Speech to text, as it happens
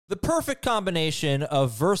The perfect combination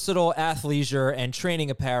of versatile athleisure and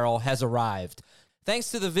training apparel has arrived.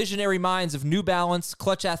 Thanks to the visionary minds of New Balance,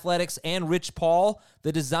 Clutch Athletics, and Rich Paul,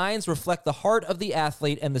 the designs reflect the heart of the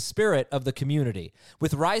athlete and the spirit of the community.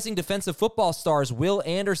 With rising defensive football stars Will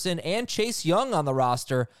Anderson and Chase Young on the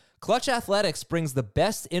roster, Clutch Athletics brings the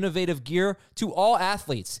best innovative gear to all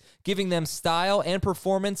athletes, giving them style and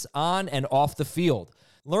performance on and off the field.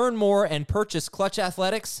 Learn more and purchase Clutch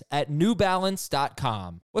Athletics at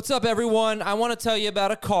newbalance.com. What's up, everyone? I want to tell you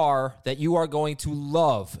about a car that you are going to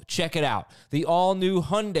love. Check it out. The all-new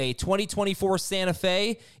Hyundai 2024 Santa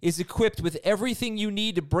Fe is equipped with everything you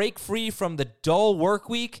need to break free from the dull work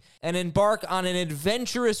week and embark on an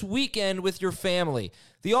adventurous weekend with your family.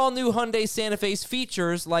 The all-new Hyundai Santa Fe's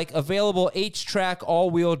features like available H-Track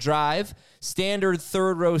all-wheel drive, standard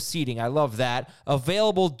third-row seating, I love that,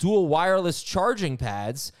 available dual wireless charging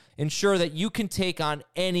pads, ensure that you can take on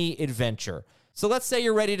any adventure. So let's say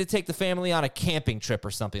you're ready to take the family on a camping trip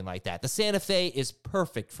or something like that. The Santa Fe is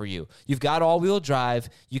perfect for you. You've got all-wheel drive.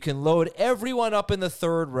 You can load everyone up in the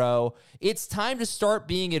third row. It's time to start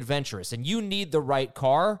being adventurous, and you need the right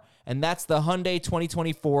car, and that's the Hyundai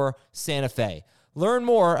 2024 Santa Fe. Learn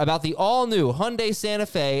more about the all-new Hyundai Santa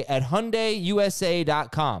Fe at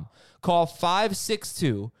HyundaiUSA.com. Call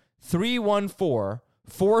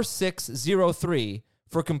 562-314-4603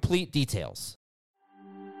 for complete details.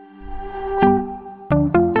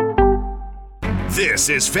 This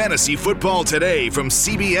is Fantasy Football Today from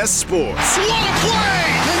CBS Sports. What a play!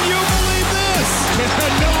 Can you believe this?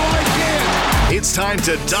 No, I can't. It's time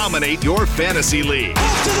to dominate your fantasy league.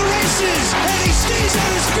 Off to the races, and he stays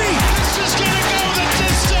on his feet. This is going to go the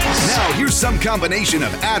distance. Now, here's some combination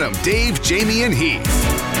of Adam, Dave, Jamie, and Heath.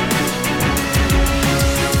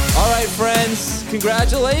 All right, friends,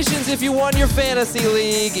 congratulations if you won your fantasy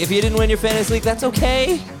league. If you didn't win your fantasy league, that's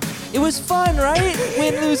okay. It was fun, right?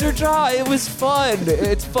 Win, lose, or draw. It was fun.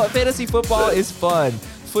 It's fun. Fantasy football is fun.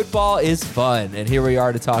 Football is fun. And here we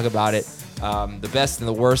are to talk about it. The best and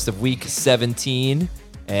the worst of Week 17.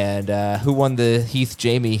 And who won the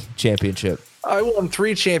Heath-Jamie championship? I won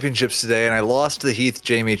 3 championships today, and I lost the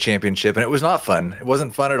Heath-Jamie championship, and it was not fun. It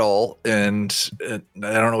wasn't fun at all, and I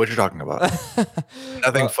don't know what you're talking about.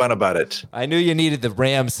 Nothing fun about it. I knew you needed the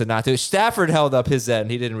Rams to not do it. Stafford held up his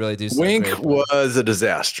end. He didn't really do something Wink great. was a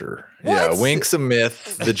disaster. What? Yeah, Wink's a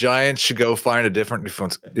myth. The Giants should go find a different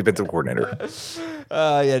defensive coordinator.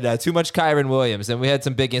 No, too much Kyron Williams, and we had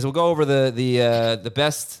some big games. We'll go over the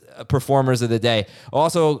best performers of the day.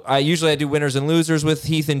 Also, I usually do winners and losers with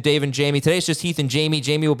Heath and Dave and Jamie. Today's just Heath and Jamie.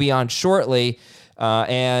 Jamie will be on shortly.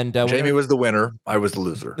 Jamie was the winner. I was the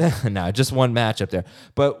loser. No, just one matchup there.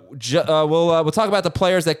 But we'll talk about the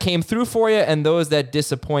players that came through for you and those that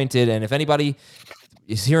disappointed. And if anybody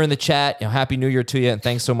is here in the chat, Happy New Year to you, and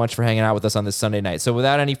thanks so much for hanging out with us on this Sunday night. So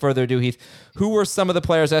without any further ado, Heath, who were some of the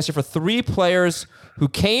players? I asked you for 3 players who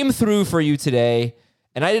came through for you today,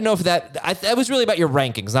 and I didn't know if that was really about your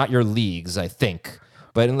rankings, not your leagues, I think.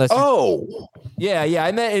 But unless yeah,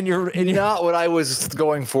 I meant in your not what I was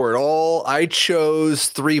going for at all. I chose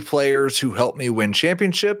 3 players who helped me win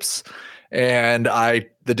championships, and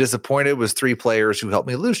the disappointed was 3 players who helped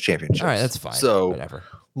me lose championships. All right, that's fine. So whatever.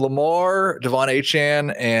 Lamar, Devon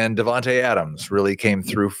Achane, and Devontae Adams really came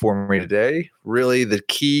through for me today. Really the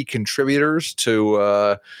key contributors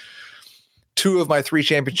to 2 of my 3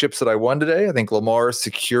 championships that I won today. I think Lamar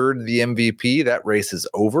secured the MVP. That race is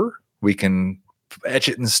over. We can etch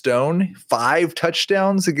it in stone. 5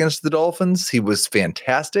 touchdowns against the Dolphins. He was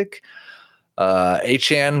fantastic.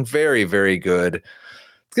 Achane, very, very good.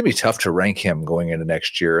 It's going to be tough to rank him going into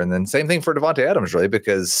next year. And then same thing for Devontae Adams, really,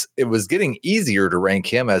 because it was getting easier to rank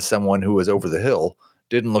him as someone who was over the hill.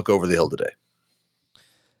 Didn't look over the hill today.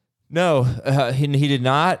 No, he did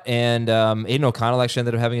not. And Aiden O'Connell actually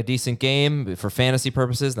ended up having a decent game for fantasy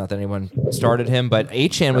purposes. Not that anyone started him, but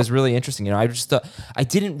Achane was really interesting. I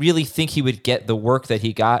didn't really think he would get the work that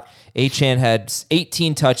he got. Achane had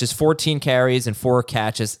 18 touches, 14 carries, and 4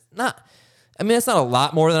 catches. That's not a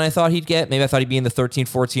lot more than I thought he'd get. Maybe I thought he'd be in the 13,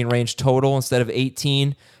 14 range total instead of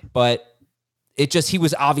 18, but he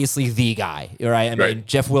was obviously the guy, right? I mean,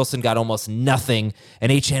 Jeff Wilson got almost nothing,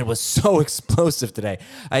 and Achane was so explosive today.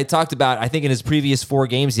 I talked about, I think in his previous 4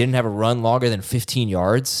 games, he didn't have a run longer than 15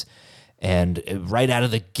 yards, and right out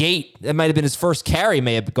of the gate, that might have been his first carry,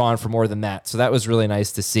 may have gone for more than that, so that was really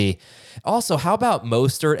nice to see. Also, how about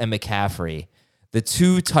Mostert and McCaffrey? The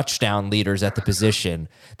 2 touchdown leaders at the position.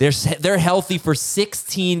 They're healthy for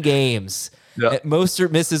 16 games. Yep.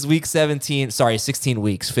 Mostert misses week 17. Sorry, 16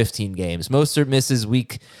 weeks, 15 games. Mostert misses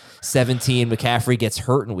week 17. McCaffrey gets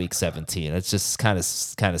hurt in week 17. It's just kind of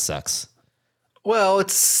sucks. Well,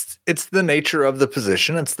 it's the nature of the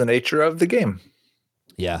position. It's the nature of the game.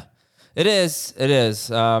 Yeah, it is. It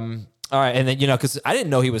is. All right. And then, because I didn't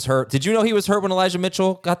know he was hurt. Did you know he was hurt when Elijah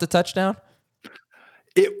Mitchell got the touchdown?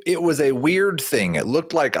 It was a weird thing. It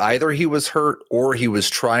looked like either he was hurt or he was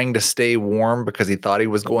trying to stay warm because he thought he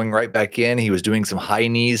was going right back in. He was doing some high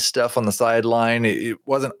knees stuff on the sideline. It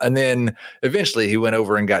wasn't. And then eventually he went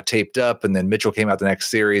over and got taped up, and then Mitchell came out the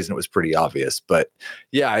next series and it was pretty obvious. But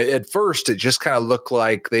yeah, at first it just kind of looked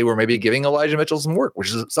like they were maybe giving Elijah Mitchell some work,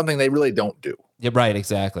 which is something they really don't do. Yeah, right,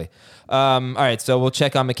 exactly. All right, so we'll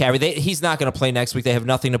check on McCaffrey. He's not going to play next week. They have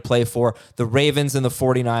nothing to play for. The Ravens and the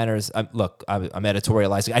 49ers, I'm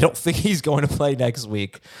editorializing. I don't think he's going to play next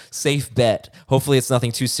week. Safe bet. Hopefully it's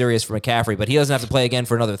nothing too serious for McCaffrey, but he doesn't have to play again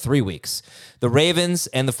for another 3 weeks. The Ravens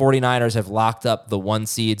and the 49ers have locked up the 1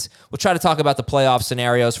 seeds. We'll try to talk about the playoff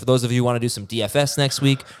scenarios for those of you who want to do some DFS next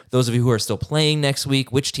week, those of you who are still playing next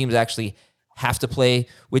week, which teams actually have to play,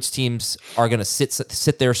 which teams are going to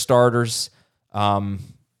sit their starters.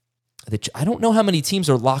 I don't know how many teams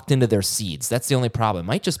are locked into their seeds. That's the only problem. It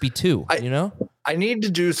might just be 2, I need to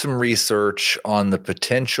do some research on the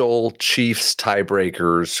potential Chiefs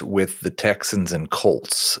tiebreakers with the Texans and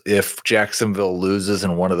Colts if Jacksonville loses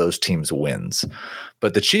and one of those teams wins.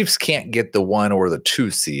 But the Chiefs can't get the 1 or the 2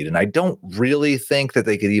 seed, and I don't really think that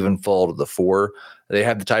they could even fall to the 4. They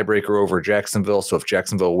have the tiebreaker over Jacksonville, so if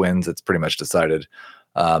Jacksonville wins, it's pretty much decided.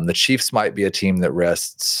 The Chiefs might be a team that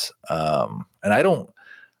rests, and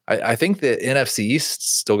I think the NFC East is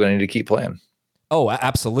still going to need to keep playing. Oh,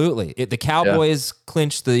 absolutely. The Cowboys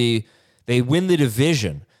they win the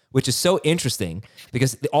division, which is so interesting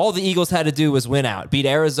because all the Eagles had to do was win out, beat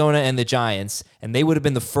Arizona and the Giants, and they would have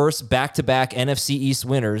been the first back-to-back NFC East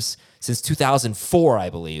winners since 2004, I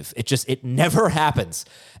believe. It never happens.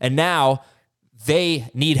 And now they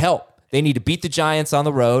need help. They need to beat the Giants on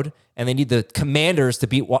the road, and they need the Commanders to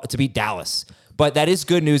beat Dallas. But that is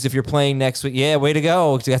good news if you're playing next week. Yeah, way to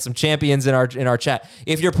go. We got some champions in our chat.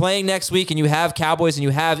 If you're playing next week and you have Cowboys and you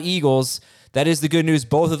have Eagles, that is the good news.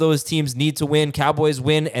 Both of those teams need to win. Cowboys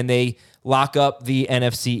win, and they lock up the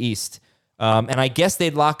NFC East. And I guess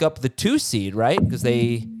they'd lock up the 2 seed, right? Because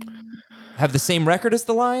they have the same record as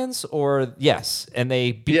the Lions, or yes, and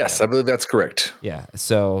they beat them. I believe that's correct. Yeah,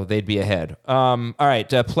 so they'd be ahead. All right,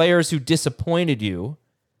 players who disappointed you.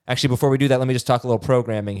 Actually, before we do that, let me just talk a little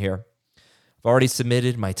programming here. I've already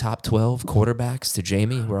submitted my top 12 quarterbacks to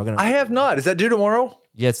Jamie. I have not. Is that due tomorrow?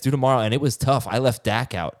 Yeah, it's due tomorrow, and it was tough. I left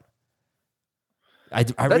Dak out.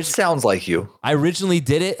 That sounds like you. I originally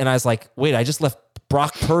did it, and I was like, wait, I just left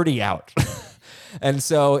Brock Purdy out. And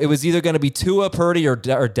so it was either going to be Tua, Purdy, or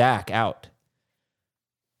Dak out.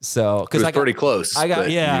 So because I got pretty close. I got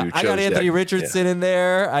Anthony Richardson in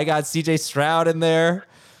there. I got CJ Stroud in there.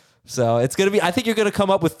 So it's going to be, I think you're going to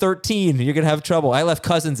come up with 13. You're going to have trouble. I left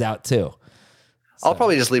Cousins out too. I'll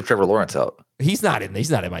probably just leave Trevor Lawrence out. He's not in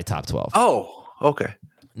my top 12. Oh, okay.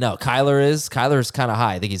 No, Kyler's kind of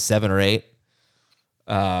high. I think he's 7 or 8.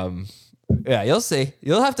 Yeah, you'll see.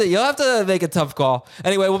 You'll have to make a tough call.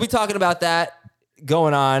 Anyway, we'll be talking about that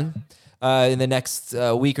going on in the next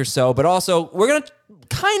week or so. But also, we're going to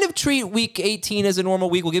kind of treat week 18 as a normal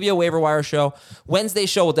week. We'll give you a waiver wire show. Wednesday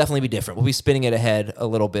show will definitely be different. We'll be spinning it ahead a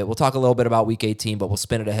little bit. We'll talk a little bit about week 18, but we'll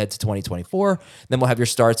spin it ahead to 2024. Then we'll have your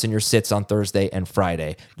starts and your sits on Thursday and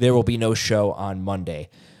Friday. There will be no show on Monday.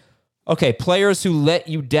 Okay, players who let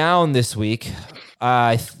you down this week.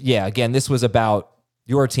 Again, this was about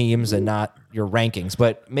your teams and not your rankings,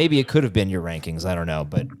 but maybe it could have been your rankings. I don't know,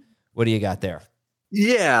 but what do you got there?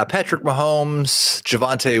 Yeah, Patrick Mahomes,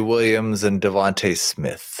 Javonte Williams, and Devontae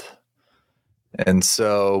Smith. And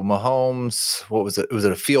so Mahomes, what was it? Was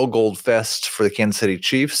it a field goal fest for the Kansas City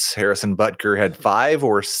Chiefs? Harrison Butker had 5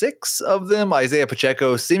 or 6 of them. Isaiah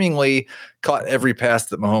Pacheco seemingly caught every pass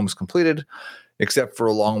that Mahomes completed, except for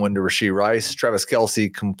a long one to Rashee Rice. Travis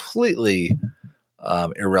Kelce completely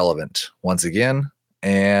irrelevant once again.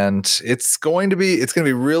 And it's going to be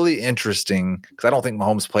really interesting because I don't think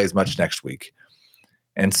Mahomes plays much next week.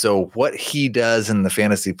 And so what he does in the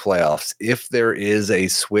fantasy playoffs, if there is a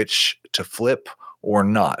switch to flip or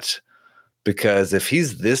not, because if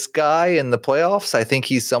he's this guy in the playoffs, I think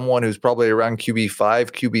he's someone who's probably around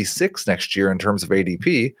QB5, QB6 next year in terms of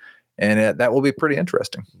ADP. And that will be pretty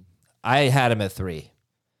interesting. I had him at 3.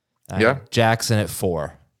 Jackson at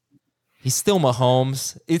 4. He's still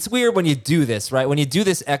Mahomes. It's weird when you do this, right? When you do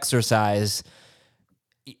this exercise,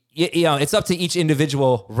 it's up to each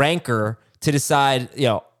individual ranker to decide,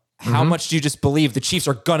 how much do you just believe the Chiefs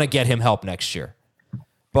are going to get him help next year?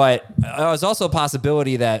 But there's also a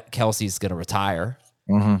possibility that Kelsey's going to retire.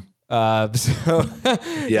 So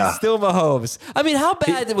Yeah. he's still Mahomes. I mean, how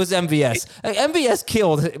bad was MVS? MVS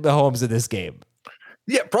killed Mahomes in this game.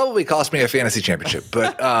 Yeah, probably cost me a fantasy championship,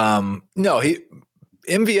 but no,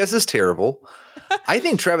 MVS is terrible. I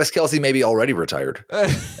think Travis Kelce maybe already retired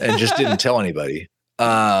and just didn't tell anybody.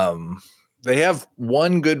 They have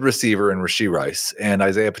one good receiver in Rashee Rice, and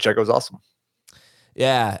Isaiah Pacheco is awesome.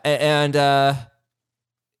 Yeah, and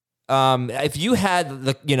if you had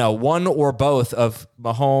the one or both of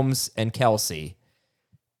Mahomes and Kelce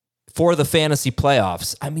for the fantasy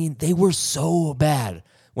playoffs, I mean, they were so bad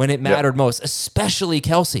when it mattered most, especially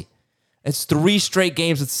Kelce. It's 3 straight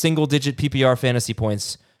games with single-digit PPR fantasy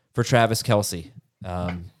points for Travis Kelce.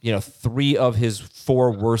 3 of his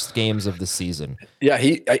 4 worst games of the season. Yeah,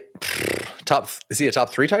 is he a top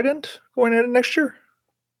 3 tight end going into next year?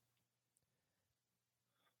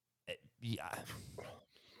 Yeah.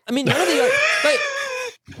 I mean, none of the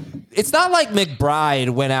it's not like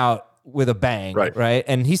McBride went out with a bang, right?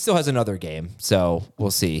 And he still has another game, so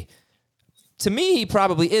we'll see. To me, he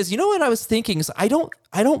probably is. You know what I was thinking is I don't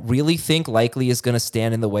really think Likely is going to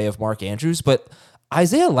stand in the way of Mark Andrews, but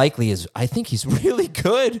Isaiah Likely I think he's really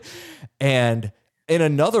good. And in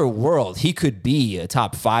another world, he could be a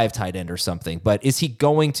top 5 tight end or something. But is he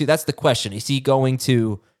going to, that's the question. Is he going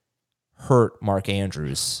to hurt Mark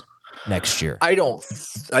Andrews next year? I don't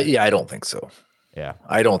think so. Yeah.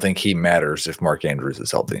 I don't think he matters if Mark Andrews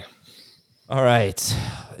is healthy. All right.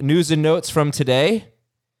 News and notes from today.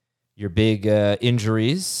 Your big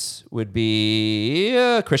injuries would be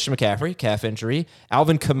Christian McCaffrey, calf injury,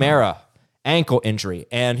 Alvin Kamara, ankle injury.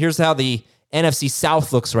 And here's how the NFC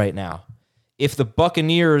South looks right now. If the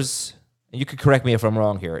Buccaneers, and you could correct me if I'm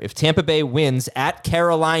wrong here, if Tampa Bay wins at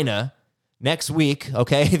Carolina next week,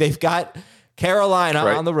 okay, they've got Carolina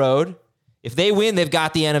on the road. If they win, they've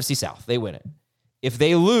got the NFC South. They win it. If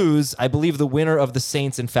they lose, I believe the winner of the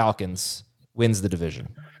Saints and Falcons wins the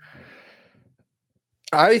division.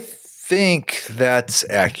 I think that's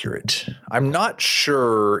accurate. I'm not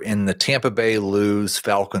sure in the Tampa Bay lose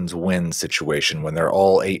Falcons win situation when they're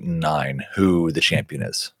all 8-9 who the champion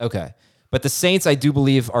is. Okay. But the Saints, I do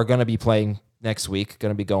believe, are going to be playing next week,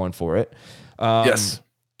 going to be going for it. Yes.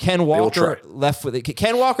 Ken Walker left with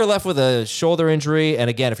a shoulder injury. And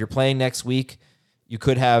again, if you're playing next week, you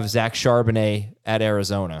could have Zach Charbonnet at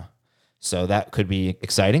Arizona. So that could be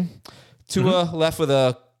exciting. Tua left with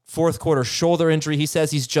a fourth quarter shoulder injury. He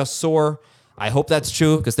says he's just sore. I hope that's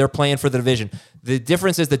true because they're playing for the division. The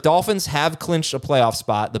difference is the Dolphins have clinched a playoff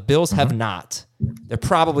spot. The Bills have not. They're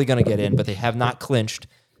probably going to get in, but they have not clinched.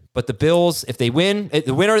 But the Bills, if they win,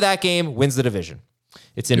 the winner of that game wins the division.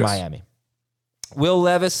 It's in Miami. Will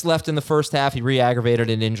Levis left in the first half. He re-aggravated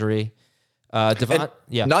an injury. Not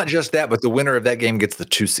just that, but the winner of that game gets the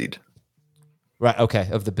 2 seed. Right, okay,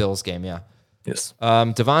 of the Bills game, yeah. Yes.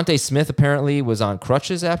 Devontae Smith apparently was on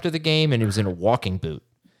crutches after the game, and he was in a walking boot.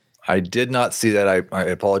 I did not see that. I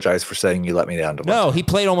apologize for saying you let me down. No, he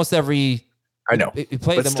played almost every. I know. He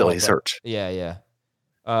played but them still, all, he's hurt. Yeah.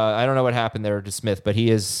 I don't know what happened there to Smith, but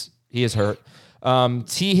he is hurt.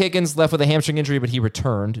 T. Higgins left with a hamstring injury, but he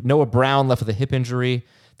returned. Noah Brown left with a hip injury.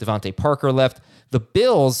 Devontae Parker left. The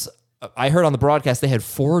Bills, I heard on the broadcast, they had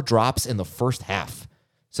 4 drops in the first half.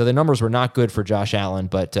 So the numbers were not good for Josh Allen,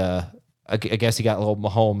 but I guess he got a little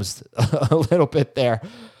Mahomes a little bit there.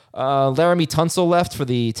 Laramie Tunsil left for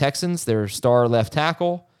the Texans, their star left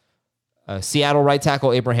tackle. Seattle right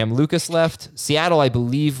tackle Abraham Lucas left. Seattle, I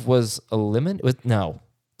believe, was eliminated. No,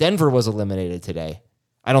 Denver was eliminated today.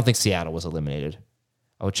 I don't think Seattle was eliminated.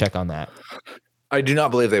 I will check on that. I do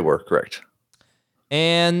not believe they were, correct.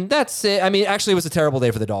 And that's it. I mean, actually, it was a terrible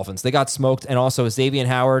day for the Dolphins. They got smoked, and also Xavier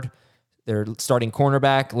Howard, their starting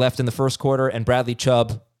cornerback, left in the first quarter, and Bradley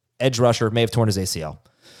Chubb, edge rusher, may have torn his ACL.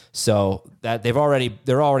 So that they're already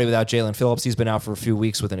without Jalen Phillips. He's been out for a few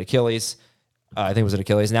weeks with an Achilles. I think it was an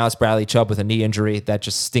Achilles. Now it's Bradley Chubb with a knee injury. That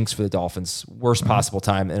just stinks for the Dolphins. Worst possible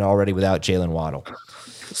time, and already without Jalen Waddle.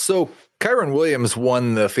 So Kyron Williams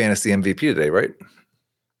won the fantasy MVP today, right?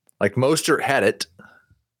 Like Mostert had it.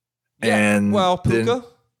 Yeah. And well, Puka.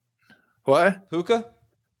 What? Puka?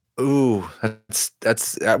 Ooh,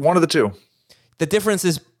 that's one of the two. The difference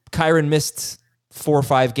is Kyron missed 4 or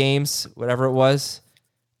 5 games, whatever it was.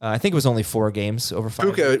 I think it was only 4 games over 5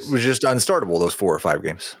 Puka games. was just unstartable those 4 or 5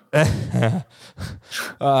 games.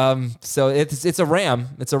 So it's a Ram.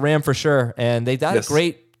 It's a Ram for sure. And they got a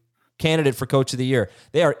great candidate for coach of the year.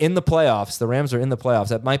 They are in the playoffs. The Rams are in the playoffs.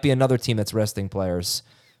 That might be another team that's resting players.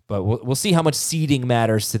 But we'll see how much seeding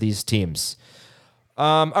matters to these teams.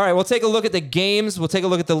 All right, we'll take a look at the games. We'll take a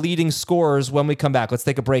look at the leading scorers when we come back. Let's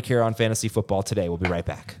take a break here on Fantasy Football Today. We'll be right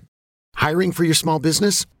back. Hiring for your small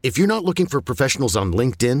business? If you're not looking for professionals on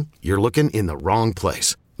LinkedIn, you're looking in the wrong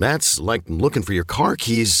place. That's like looking for your car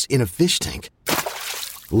keys in a fish tank.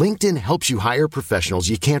 LinkedIn helps you hire professionals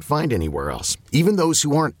you can't find anywhere else, even those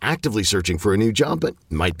who aren't actively searching for a new job but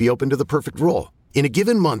might be open to the perfect role. In a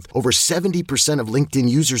given month, over 70% of LinkedIn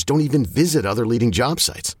users don't even visit other leading job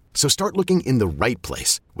sites. So start looking in the right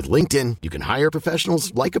place. With LinkedIn, you can hire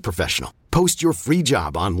professionals like a professional. Post your free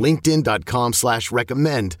job on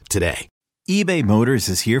linkedin.com/recommend today. eBay Motors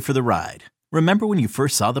is here for the ride. Remember when you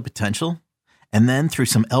first saw the potential? And then through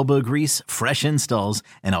some elbow grease, fresh installs,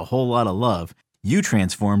 and a whole lot of love, you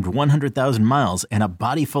transformed 100,000 miles and a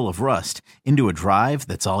body full of rust into a drive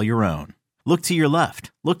that's all your own. Look to your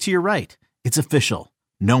left. Look to your right. It's official.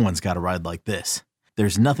 No one's got a ride like this.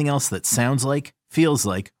 There's nothing else that sounds like, feels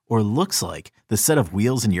like, or looks like the set of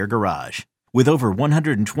wheels in your garage. With over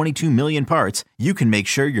 122 million parts, you can make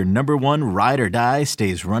sure your number one ride or die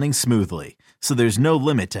stays running smoothly. So there's no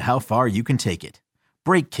limit to how far you can take it.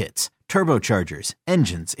 Brake kits, turbochargers,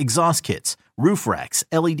 engines, exhaust kits, roof racks,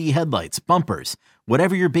 LED headlights, bumpers,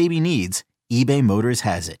 whatever your baby needs, eBay Motors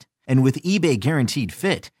has it. And with eBay Guaranteed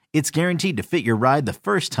Fit, it's guaranteed to fit your ride the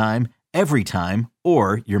first time, every time,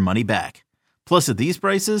 or your money back. Plus, at these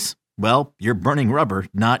prices, well, you're burning rubber,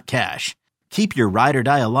 not cash. Keep your ride or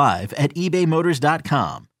die alive at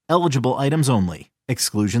ebaymotors.com. Eligible items only.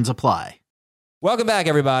 Exclusions apply. Welcome back,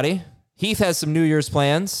 everybody. Heath has some New Year's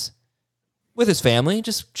plans with his family.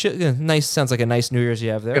 Just nice. Sounds like a nice New Year's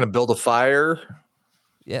you have there. Gonna build a fire.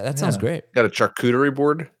 Yeah, that sounds great. Got a charcuterie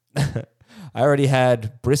board. I already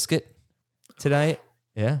had brisket tonight.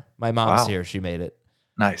 Yeah, my mom's here. She made it.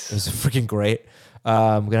 Nice. It was freaking great.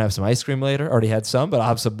 I'm going to have some ice cream later. Already had some, but I'll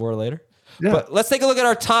have some more later. Yeah. But let's take a look at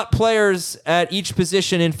our top players at each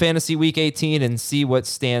position in Fantasy Week 18 and see what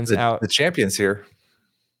stands out. The champion's here.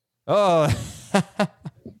 Oh,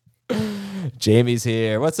 Jamie's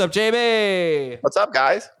here. What's up, Jamie? What's up,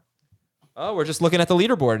 guys? Oh, we're just looking at the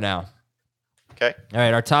leaderboard now. Okay. All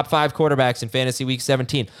right, our top 5 quarterbacks in Fantasy Week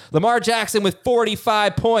 17. Lamar Jackson with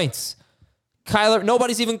 45 points.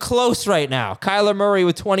 Nobody's even close right now. Kyler Murray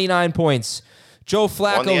with 29 points. Joe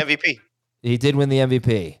Flacco won the MVP. He did win the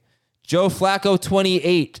MVP. Joe Flacco,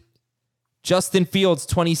 28. Justin Fields,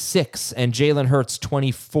 26. And Jalen Hurts,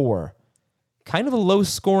 24. Kind of a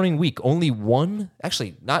low-scoring week. Only one,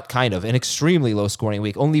 actually, not kind of, an extremely low-scoring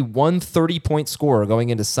week. Only one 30-point scorer going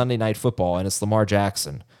into Sunday Night Football, and it's Lamar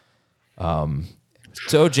Jackson.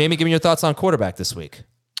 So, Jamie, give me your thoughts on quarterback this week.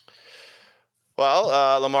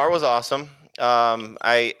 Well, Lamar was awesome.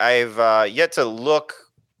 I've yet to look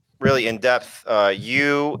really in depth.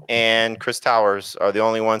 You and Chris Towers are the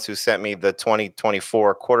only ones who sent me the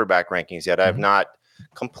 2024 quarterback rankings yet. I have not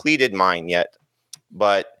completed mine yet,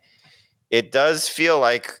 but it does feel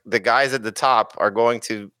like the guys at the top are going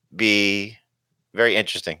to be very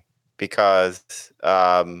interesting because,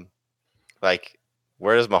 like,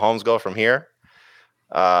 where does Mahomes go from here?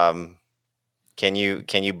 Can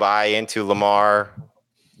you buy into Lamar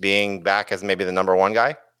being back as maybe the number one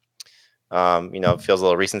guy? It feels a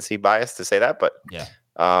little recency bias to say that, but yeah.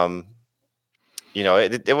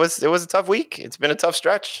 It was a tough week. It's been a tough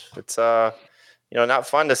stretch. It's not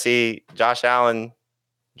fun to see Josh Allen,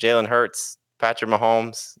 Jalen Hurts, Patrick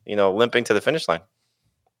Mahomes, limping to the finish line.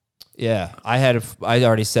 Yeah, I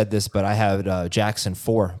already said this, but I had Jackson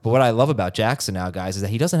 4. But what I love about Jackson now, guys, is that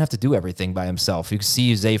he doesn't have to do everything by himself. You can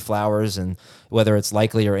see Zay Flowers, and whether it's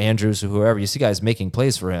Likely or Andrews or whoever, you see guys making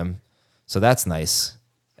plays for him. So that's nice.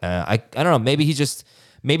 I don't know. Maybe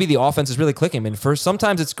the offense is really clicking. I mean,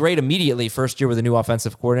 sometimes it's great immediately, first year with a new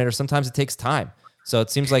offensive coordinator. Sometimes it takes time. So it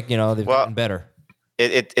seems like, they've gotten better.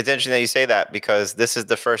 It's interesting that you say that because this is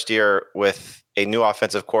the first year with a new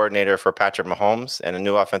offensive coordinator for Patrick Mahomes and a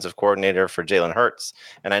new offensive coordinator for Jalen Hurts.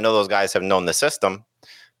 And I know those guys have known the system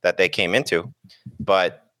that they came into,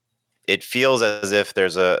 but it feels as if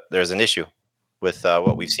there's an issue with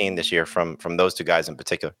what we've seen this year from those two guys in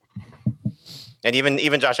particular. And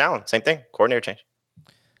even Josh Allen, same thing, coordinator change.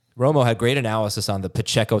 Romo had great analysis on the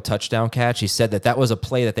Pacheco touchdown catch. He said that was a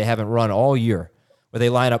play that they haven't run all year, where they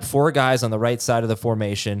line up 4 guys on the right side of the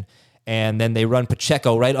formation, and then they run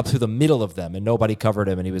Pacheco right up through the middle of them, and nobody covered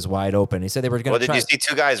him, and he was wide open. He said they were going to try. Did you see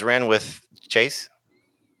 2 guys ran with Chase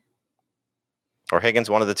or Higgins?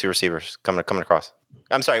 One of the 2 receivers coming across.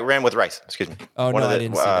 I'm sorry, ran with Rice. Excuse me. Oh, no, I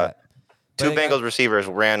didn't see that. 2 Bengals receivers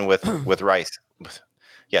ran with Rice.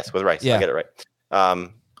 Yes, with Rice. Yeah. I get it right.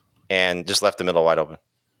 And just left the middle wide open.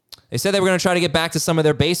 They said they were going to try to get back to some of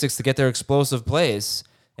their basics to get their explosive plays.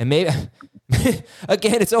 And maybe,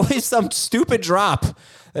 again, it's always some stupid drop,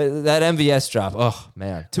 that MVS drop. Oh,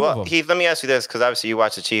 man. 2 of them. Heath, let me ask you this, because obviously you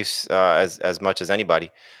watch the Chiefs as much as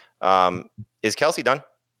anybody. Is Kelsey done?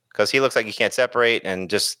 Because he looks like he can't separate, and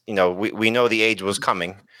just we know the age was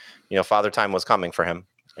coming. Father time was coming for him,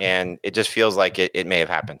 and it just feels like it may have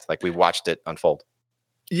happened. Like we watched it unfold.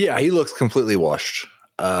 Yeah, he looks completely washed.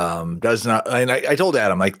 Does not. And I told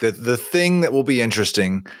Adam, like, the thing that will be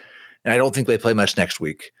interesting, and I don't think they play much next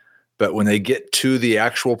week, but when they get to the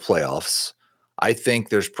actual playoffs, I think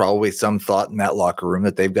there's probably some thought in that locker room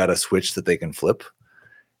that they've got a switch that they can flip,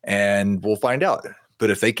 and we'll find out. But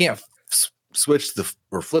if they can't switch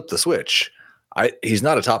or flip the switch, he's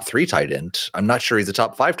not a top 3 tight end. I'm not sure he's a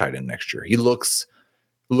top 5 tight end next year. He looks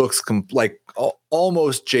like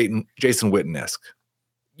almost Jason Witten-esque.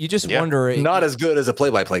 You just wonder. Not as good as a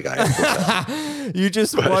play-by-play guy. You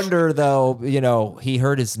just wonder, though, he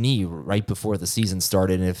hurt his knee right before the season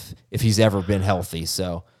started, and if he's ever been healthy.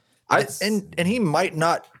 So and he might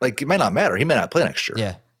not, it might not matter. He may not play next year.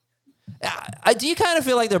 Yeah. Do you kind of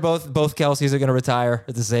feel like they're both Kelseys are going to retire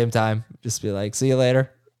at the same time? Just be like, see you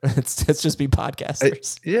later. Let's just be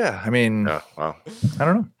podcasters. I mean, Oh, wow. I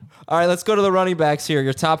don't know. All right, let's go to the running backs here.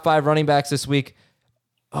 Your top 5 running backs this week.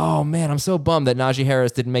 Oh, man, I'm so bummed that Najee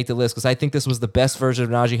Harris didn't make the list because I think this was the best version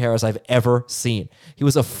of Najee Harris I've ever seen. He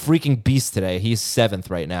was a freaking beast today. He's 7th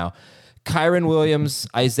right now. Kyren Williams,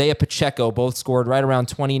 Isaiah Pacheco both scored right around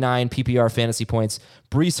 29 PPR fantasy points.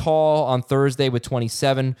 Breece Hall on Thursday with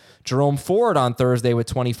 27. Jerome Ford on Thursday with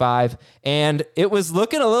 25. And it was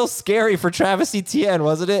looking a little scary for Travis Etienne,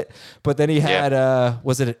 wasn't it? But then he had,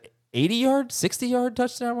 was it an 80-yard, 60-yard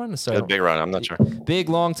touchdown run? Sorry. A big run. I'm not sure. Big,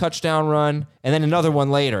 long touchdown run. And then another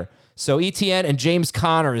one later. So Etienne and James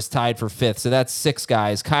Conner is tied for 5th. So that's 6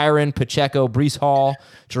 guys. Kyren, Pacheco, Breece Hall,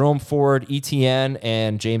 Jerome Ford, Etienne,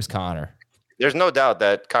 and James Conner. There's no doubt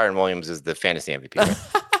that Kyren Williams is the fantasy MVP.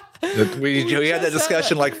 Right? We had that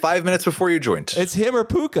discussion like 5 minutes before you joined. It's him or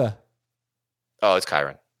Puka. Oh, it's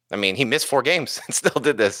Kyren. I mean, he missed 4 games and still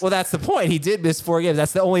did this. Well, that's the point. He did miss 4 games.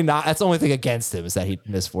 That's the only thing against him is that he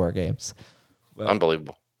missed 4 games. Well,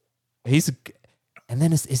 unbelievable. And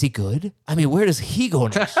then is he good? I mean, where does he go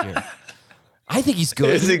next year? I think he's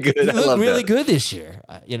good. Is he good? He I looked love really that. good this year,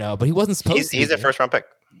 but he wasn't supposed to. He's a first-round pick.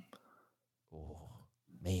 Oh,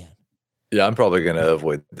 man. Yeah, I'm probably going to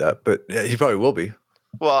avoid that, but yeah, he probably will be.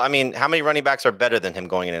 Well, I mean, how many running backs are better than him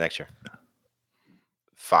going into next year?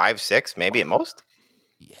 5, 6, maybe at most?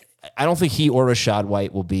 I don't think he or Rashad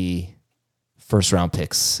White will be first-round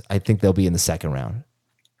picks. I think they'll be in the second round.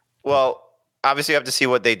 Well, obviously you have to see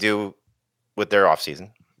what they do with their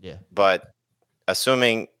offseason. Yeah. But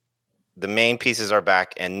assuming the main pieces are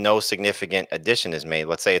back and no significant addition is made,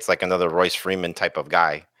 let's say it's like another Royce Freeman type of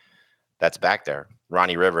guy that's back there,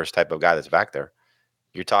 Ronnie Rivers type of guy that's back there.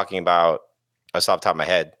 You're talking about, off the top of my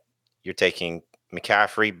head, you're taking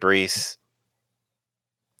McCaffrey, Breece,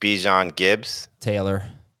 Bijan, Gibbs, Taylor.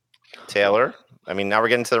 I mean, now we're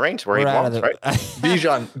getting to the range where he belongs, right?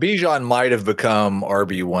 Bijan might have become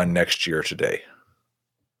RB1 next year today.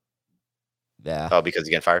 Yeah. Oh, because he's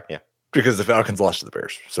getting fired? Yeah. Because the Falcons lost to the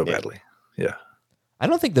Bears so badly. Yeah. I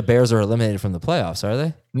don't think the Bears are eliminated from the playoffs, are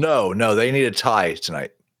they? No, they need a tie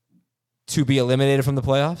tonight. To be eliminated from the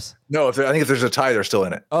playoffs? No, I think if there's a tie, they're still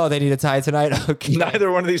in it. Oh, they need a tie tonight? Okay.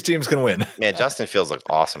 Neither one of these teams can win. Man, Justin Fields look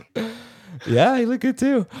awesome. Yeah, he looked good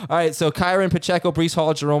too. All right, so Kyren, Pacheco, Breece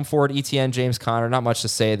Hall, Jerome Ford, Etienne, James Conner. Not much to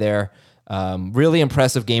say there. Really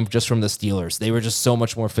impressive game just from the Steelers. They were just so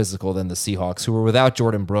much more physical than the Seahawks, who were without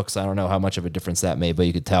Jordan Brooks. I don't know how much of a difference that made, but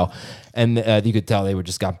you could tell. And you could tell they were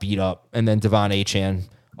just got beat up. And then Devon Achane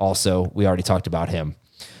also, we already talked about him.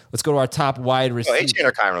 Let's go to our top wide receiver. Well, Achane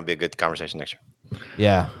or Kyren will be a good conversation next year.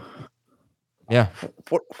 Yeah. Yeah.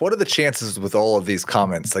 What are the chances with all of these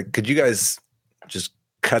comments? Like, could you guys just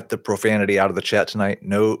cut the profanity out of the chat tonight?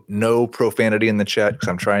 No profanity in the chat, because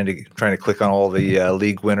I'm trying to click on all the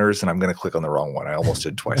league winners, and I'm going to click on the wrong one. I almost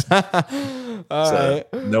did twice. All right.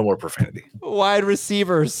 No more profanity. Wide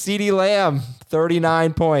receiver, CeeDee Lamb,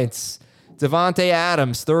 39 points. Devontae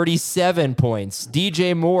Adams, 37 points.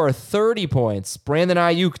 DJ Moore, 30 points. Brandon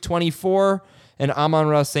Ayuk, 24. And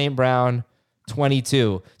Amon-Ra St. Brown,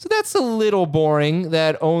 22. So that's a little boring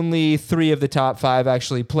that only 3 of the top 5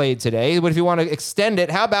 actually played today. But if you want to extend it,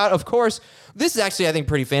 how about, of course, this is actually, I think,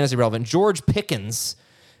 pretty fantasy relevant. George Pickens.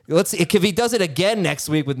 Let's see, if he does it again next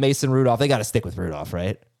week with Mason Rudolph, they got to stick with Rudolph,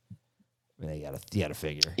 right? I mean, you got to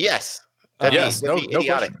figure. Yes. Yes, no idiotic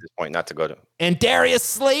question. at this point not to go to. And Darius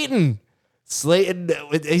Slayton,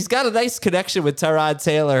 he's got a nice connection with Tyrod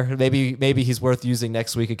Taylor. Maybe he's worth using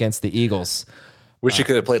next week against the Eagles. Wish he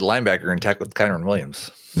could have played linebacker and tackled Kyren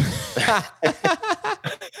Williams.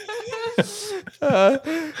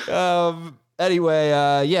 Anyway,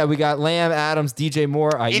 yeah, we got Lamb, Adams, DJ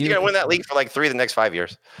Moore. He's going to win that league for like 3 of the next 5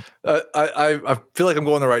 years. I feel like I'm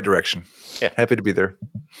going the right direction. Yeah. Happy to be there.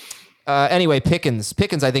 Anyway, Pickens.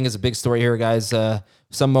 Pickens, I think, is a big story here, guys.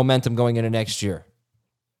 Some momentum going into next year.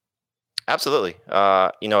 Absolutely.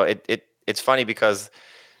 It's funny because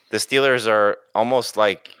the Steelers are almost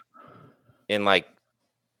like in like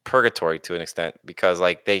purgatory to an extent because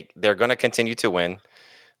like they're going to continue to win.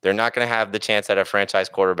 They're not going to have the chance at a franchise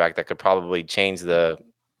quarterback that could probably change the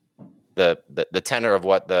tenor of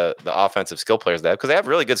what the offensive skill players have, because they have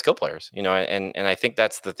really good skill players, and I think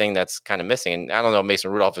that's the thing that's kind of missing. And I don't know if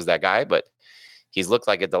Mason Rudolph is that guy, but he's looked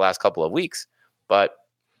like it the last couple of weeks. But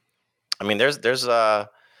I mean, there's a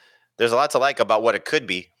lot to like about what it could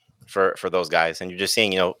be for those guys, and you're just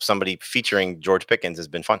seeing, somebody featuring George Pickens has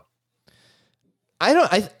been fun.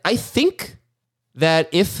 I think that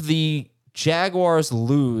if the Jaguars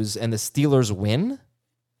lose and the Steelers win,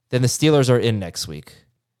 then the Steelers are in next week.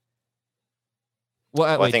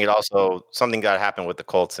 Well, I think it also something got to happen with the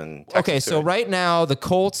Colts and Texans. Okay, so right now the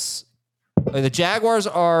Colts, the Jaguars,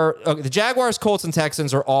 Colts, and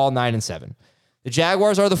Texans are all 9-7. The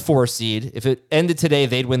Jaguars are the 4 seed. If it ended today,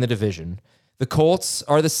 they'd win the division. The Colts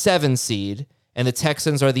are the 7 seed, and the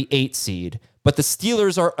Texans are the 8 seed. But the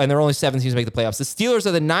Steelers are, and there are only 7 teams to make the playoffs. The Steelers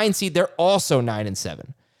are the 9 seed. They're also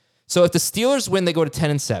 9-7. So if the Steelers win, they go to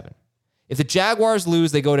 10-7. If the Jaguars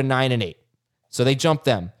lose, they go to 9-8. So they jump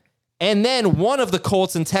them. And then one of the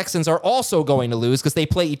Colts and Texans are also going to lose because they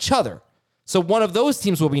play each other. So one of those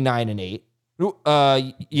teams will be 9-8.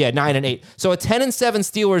 9-8. So a 10-7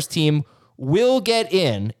 Steelers team will get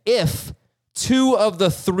in if 2 of the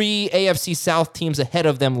 3 AFC South teams ahead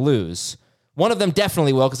of them lose. One of them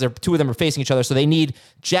definitely will because 2 of them are facing each other. So they need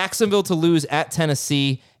Jacksonville to lose at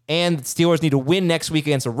Tennessee, and the Steelers need to win next week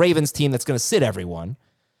against a Ravens team that's going to sit everyone.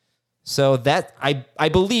 So that, I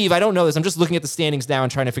believe, I don't know this, I'm just looking at the standings now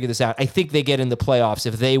and trying to figure this out. I think they get in the playoffs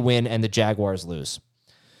if they win and the Jaguars lose.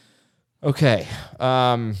 Okay.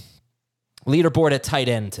 Leaderboard at tight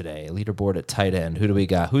end today. Who do we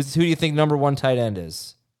got? Who do you think number 1 tight end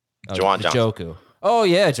is? Juwan Johnson. Oh,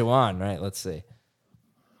 yeah, Juwan. Right, let's see.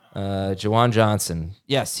 Juwan Johnson.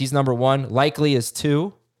 Yes, he's number 1. Likely is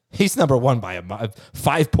 2. He's number 1 by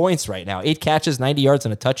 5 points right now. 8 catches, 90 yards,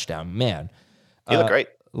 and a touchdown. Man. You look great.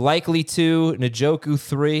 Likely 2, Njoku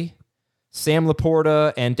 3, Sam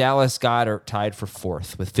Laporta and Dallas Goedert tied for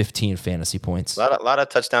 4th with 15 fantasy points. A lot of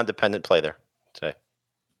touchdown dependent play there today.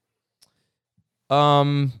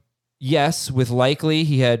 Yes, with Likely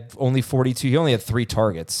he had only 42. He only had 3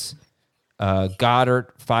 targets.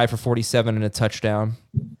 Goddard 5 for 47 and a touchdown.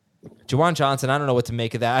 Juwan Johnson, I don't know what to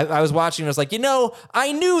make of that. I was watching and I was like,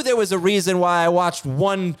 I knew there was a reason why I watched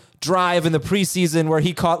one drive in the preseason where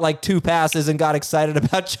he caught like 2 passes and got excited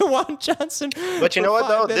about Juwan Johnson. But you know what,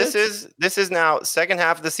 though? This is now second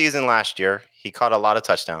half of the season last year. He caught a lot of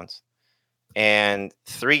touchdowns. And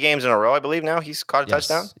 3 games in a row, I believe now, he's caught a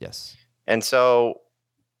touchdown. Yes. And so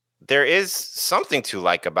there is something to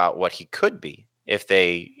like about what he could be if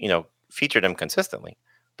they, featured him consistently.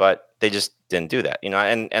 But they just didn't do that,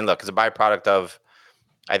 and look, it's a byproduct of,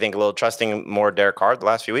 I think, a little trusting more Derek Carr the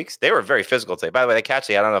last few weeks. They were very physical today. By the way, the catch,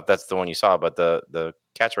 I don't know if that's the one you saw, but the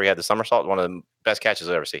catch where he had the somersault, one of the best catches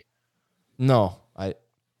I've ever seen. No,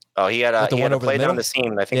 he had a play down the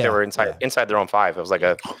seam. I think they were inside their own 5. It was like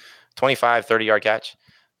a 25, 30-yard catch.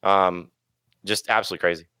 Just absolutely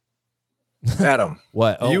crazy. Adam,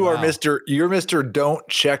 what? Oh, you're Mr. Don't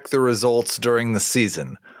check the results during the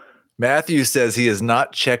season. Matthew says he has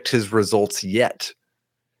not checked his results yet.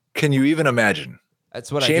 Can you even imagine?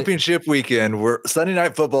 That's what Championship weekend where Sunday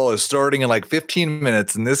Night Football is starting in like 15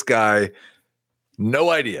 minutes, and this guy, no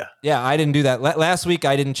idea. Yeah, I didn't do that. Last week,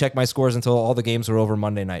 I didn't check my scores until all the games were over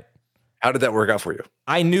Monday night. How did that work out for you?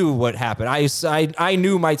 I knew what happened. I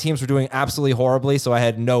knew my teams were doing absolutely horribly, so I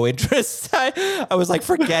had no interest. I was like,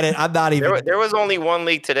 forget it. I'm not even. There was only one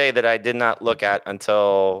league today that I did not look at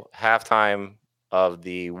until halftime of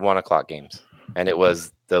the 1:00 games. And it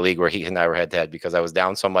was the league where he and I were head to head because I was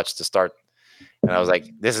down so much to start. And I was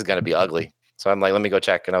like, this is going to be ugly. So I'm like, let me go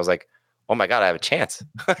check. And I was like, oh my God, I have a chance.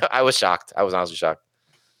 I was shocked. I was honestly shocked.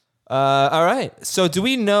 All right. So do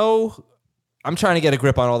we know, I'm trying to get a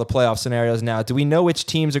grip on all the playoff scenarios now. Do we know which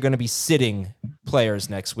teams are going to be sitting players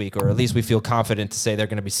next week? Or at least we feel confident to say they're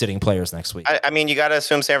going to be sitting players next week. I mean, you got to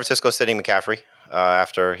assume San Francisco's sitting McCaffrey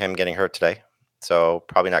after him getting hurt today. So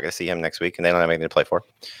probably not going to see him next week, and they don't have anything to play for.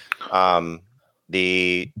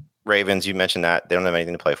 The Ravens, you mentioned that. They don't have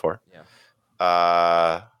anything to play for.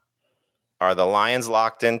 Yeah. Are the Lions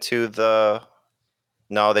locked into the –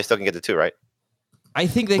 no, they still can get the 2, right? I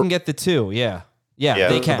think they can get the 2, yeah. Yeah,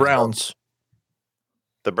 they can. The Browns.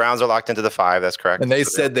 The Browns are locked into the 5. That's correct. And they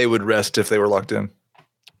said they would rest if they were locked in.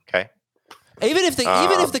 Okay. Even if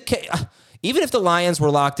the Lions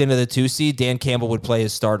were locked into the 2 seed, Dan Campbell would play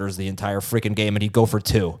his starters the entire freaking game, and he'd go for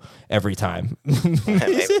 2 every time.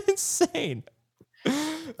 It's insane.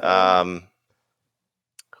 Who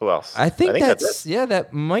else? I think that's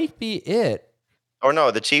that might be it. Or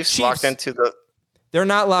no, the Chiefs locked into the. They're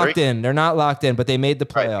not locked in. They're not locked in, but they made the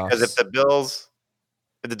playoffs. Right, because if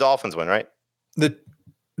the Dolphins win, right?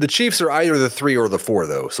 The Chiefs are either the 3 or the 4,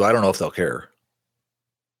 though, so I don't know if they'll care.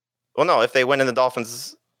 Well, no, if they win and the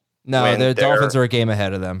Dolphins. No, the Dolphins are a game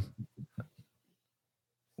ahead of them.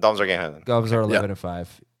 Dolphins are a game ahead of them. Dolphins are 11-5.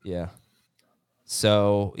 Yeah.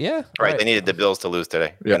 So, yeah. Right. They needed the Bills to lose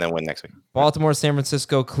today and then win next week. Baltimore, San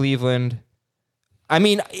Francisco, Cleveland. I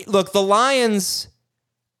mean, look, the Lions,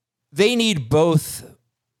 they need both.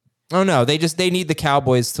 Oh, no, they need the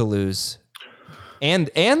Cowboys to lose. And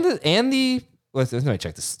the let me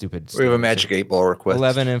check this stupid. We have a Magic 8-ball request.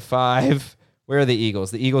 11-5. Where are the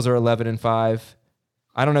Eagles? The Eagles are 11-5.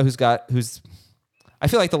 I don't know who's. I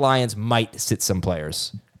feel like the Lions might sit some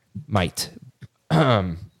players. Might.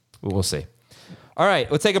 We'll see. All right,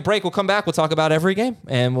 let's take a break. We'll come back. We'll talk about every game,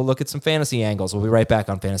 and we'll look at some fantasy angles. We'll be right back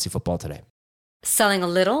on Fantasy Football Today. Selling a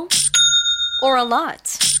little or a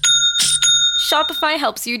lot? Shopify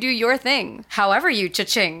helps you do your thing, however you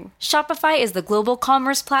cha-ching. Shopify is the global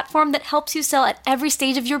commerce platform that helps you sell at every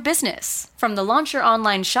stage of your business. From the launch your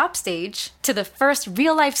online shop stage, to the first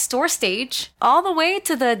real-life store stage, all the way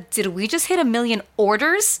to the did we just hit 1 million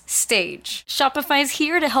orders stage. Shopify is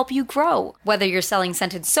here to help you grow. Whether you're selling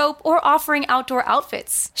scented soap or offering outdoor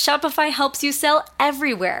outfits, Shopify helps you sell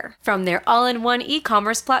everywhere. From their all-in-one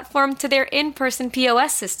e-commerce platform to their in-person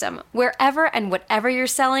POS system, wherever and whatever you're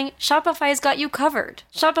selling, Shopify's got you covered.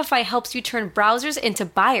 Shopify helps you turn browsers into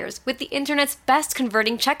buyers with the internet's best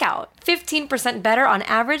converting checkout. 15% better on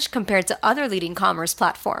average compared to other leading commerce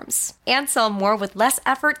platforms. And sell more with less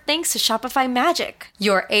effort thanks to Shopify Magic,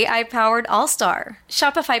 your AI-powered all-star.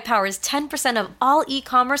 Shopify powers 10% of all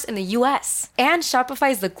e-commerce in the US. And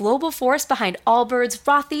Shopify is the global force behind Allbirds,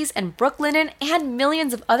 Rothy's, and Brooklinen, and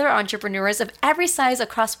millions of other entrepreneurs of every size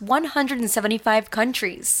across 175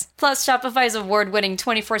 countries. Plus, Shopify's award-winning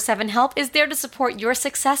 24/7 help is there to support your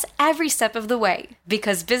success every step of the way.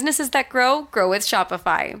 Because businesses that grow with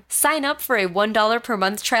Shopify. Sign up for a $1 per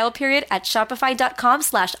month trial period at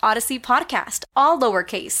shopify.com/Odyssey Podcast, all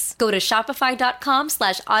lowercase. Go to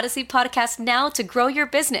shopify.com/Odyssey Podcast now to grow your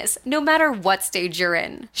business, no matter what stage you're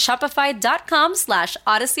in.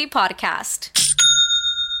 Shopify.com/Odyssey Podcast.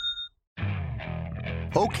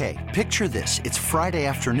 Okay, picture this. It's Friday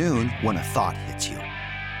afternoon when a thought hits you.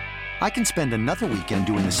 I can spend another weekend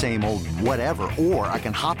doing the same old whatever, or I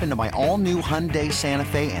can hop into my all-new Hyundai Santa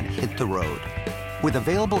Fe and hit the road. With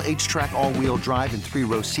available H-Track all-wheel drive and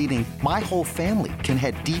 3-row seating, my whole family can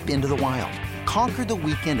head deep into the wild. Conquer the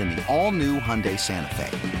weekend in the all-new Hyundai Santa Fe.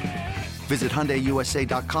 Visit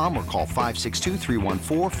HyundaiUSA.com or call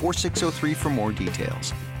 562-314-4603 for more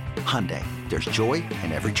details. Hyundai, there's joy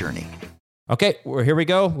in every journey. Okay, well, here we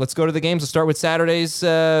go. Let's go to the games. Let's start with Saturday's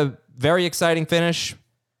very exciting finish.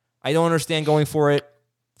 I don't understand going for it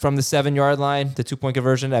from the 7-yard line, the 2-point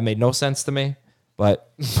conversion. That made no sense to me,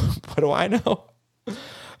 but what do I know?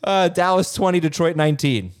 Dallas 20, Detroit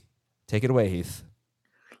 19. Take it away, Heath.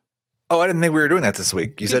 Oh, I didn't think we were doing that this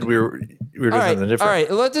week. You said we were doing something different. All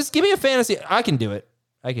right, let's just give me a fantasy. I can do it.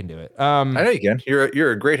 I know you can.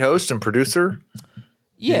 You're a great host and producer.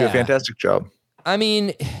 Yeah. You do a fantastic job. I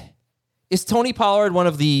mean, is Tony Pollard one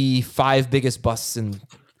of the 5 biggest busts and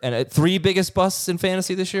 3 biggest busts in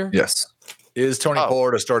fantasy this year? Yes. Is Tony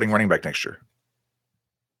Pollard a starting running back next year?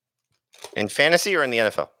 In fantasy or in the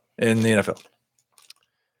NFL? In the NFL.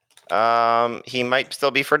 He might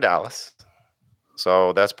still be for Dallas.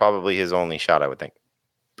 So that's probably his only shot, I would think.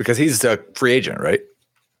 Because he's a free agent, right?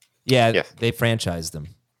 Yeah, yes. They franchised him.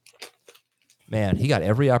 Man, he got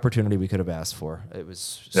every opportunity we could have asked for. It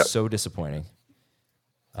was so disappointing.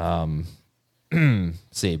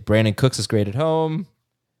 See, Brandon Cooks is great at home.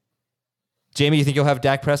 Jamie, you think you'll have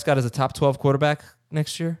Dak Prescott as a top 12 quarterback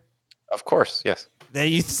next year? Of course, yes. Now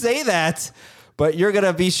you say that, but you're going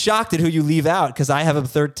to be shocked at who you leave out because I have him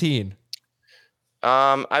 13.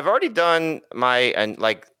 I've already done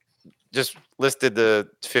just listed the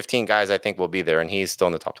 15 guys I think will be there, and he's still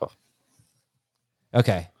in the top 12.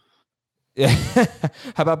 Okay. How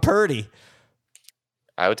about Purdy?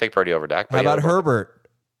 I would take Purdy over Dak. How about Herbert?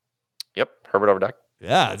 Yep, Herbert over Dak.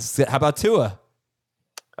 Yeah. How about Tua?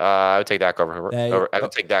 I would take Dak over Herbert. I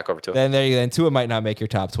would take Dak over Tua. Then Tua might not make your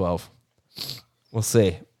top 12. We'll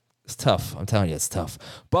see. It's tough. I'm telling you, it's tough.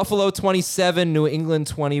 Buffalo 27, New England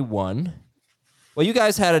 21. Well, you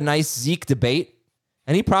guys had a nice Zeke debate,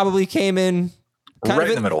 and he probably came in Right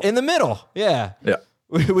in the middle. In the middle, yeah. Yeah.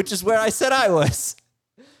 Which is where I said I was.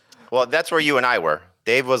 Well, that's where you and I were.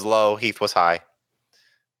 Dave was low. Heath was high.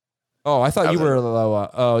 Oh, I thought you were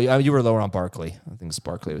low. You were lower on Barkley. I think it's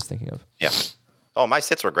Barkley I was thinking of. Yeah. Oh, my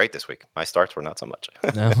sits were great this week. My starts were not so much.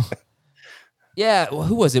 No. Yeah, well,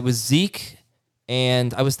 who was it? It was Zeke,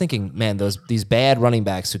 and I was thinking, man, these bad running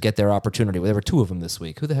backs who get their opportunity. Well, there were 2 of them this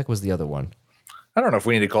week. Who the heck was the other one? I don't know if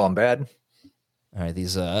we need to call him bad. All right,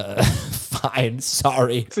 these fine.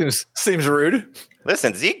 Sorry. Seems rude.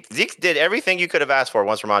 Listen, Zeke did everything you could have asked for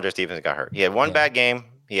once Ramondre Stevenson got hurt. He had one bad game.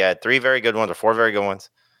 He had 3 very good ones or 4 very good ones,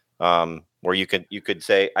 where you could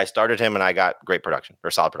say I started him and I got great production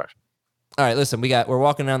or solid production. All right, listen, we're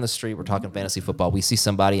walking down the street. We're talking fantasy football. We see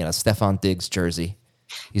somebody in a Stephon Diggs jersey.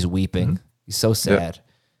 He's weeping. Mm-hmm. He's so sad. Yep.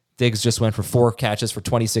 Diggs just went for 4 catches for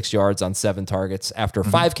 26 yards on 7 targets after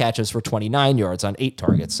 5 catches for 29 yards on 8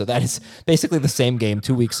 targets. So that is basically the same game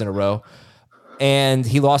 2 weeks in a row. And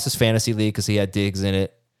he lost his fantasy league because he had Diggs in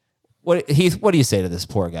it. What do you say to this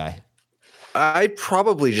poor guy? I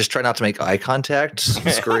probably just try not to make eye contact,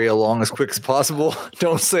 scurry along as quick as possible.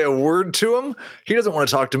 Don't say a word to him. He doesn't want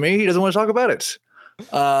to talk to me. He doesn't want to talk about it.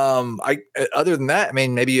 Other than that, I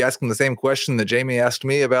mean, maybe you ask him the same question that Jamie asked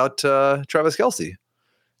me about Travis Kelce.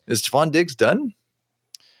 Is Stephon Diggs done?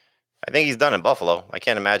 I think he's done in Buffalo. I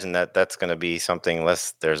can't imagine that that's going to be something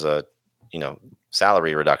unless there's a,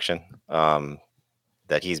 salary reduction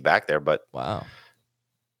that he's back there. But wow.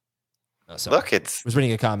 Look, I was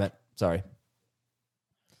reading a comment. Sorry.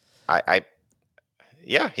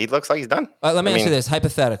 Yeah, he looks like he's done. Let me ask you this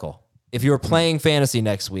hypothetical: if you were playing fantasy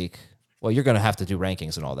next week, well, you're going to have to do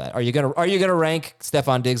rankings and all that. Are you going to rank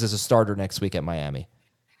Stephon Diggs as a starter next week at Miami?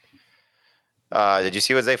 Did you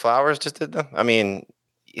see what Zay Flowers just did, though? I mean,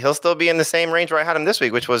 he'll still be in the same range where I had him this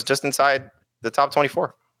week, which was just inside the top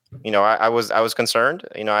 24. I was concerned.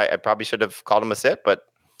 I probably should have called him a sit, but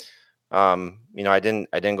I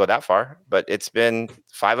didn't go that far. But it's been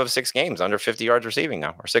 5 of 6 games under 50 yards receiving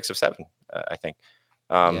now, or 6 of 7, I think.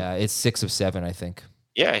 Yeah, it's 6 of 7, I think.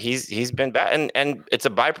 Yeah, he's been bad, and it's a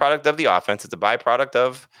byproduct of the offense. It's a byproduct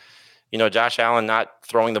of Josh Allen not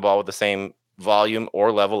throwing the ball with the same volume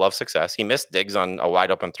or level of success. He missed Diggs on a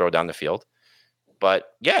wide open throw down the field. But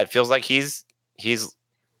yeah, it feels like he's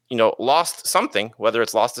lost something, whether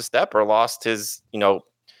it's lost a step or lost his,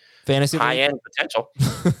 fantasy high-end potential.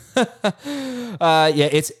 Yeah,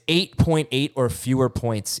 it's 8.8 or fewer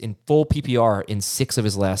points in full PPR in 6 of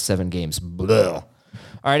his last 7 games. Blah.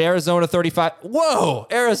 All right, Arizona 35. Whoa!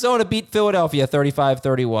 Arizona beat Philadelphia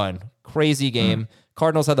 35-31. Crazy game.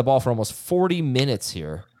 Cardinals had the ball for almost 40 minutes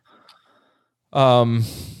here.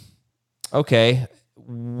 Okay.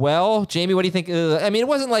 Well, Jamie, what do you think? I mean, it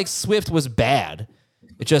wasn't like Swift was bad.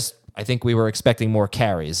 It just, I think we were expecting more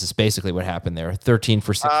carries. Is basically what happened there. 13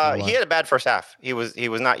 for 61. He had a bad first half. He was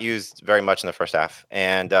not used very much in the first half.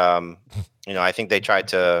 And, I think they tried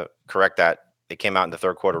to correct that. They came out in the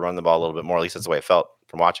third quarter, run the ball a little bit more. At least that's the way it felt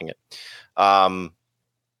from watching it.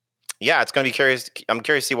 Yeah, it's going to be curious. I'm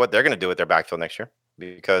curious to see what they're going to do with their backfield next year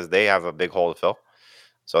because they have a big hole to fill.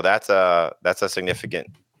 So that's a significant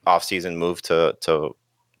offseason move to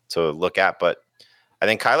look at. But I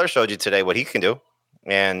think Kyler showed you today what he can do.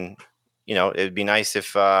 And, it'd be nice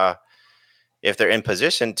if they're in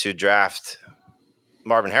position to draft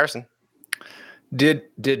Marvin Harrison. Did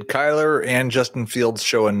Kyler and Justin Fields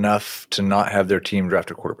show enough to not have their team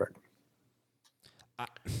draft a quarterback?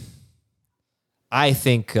 I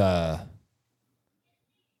think the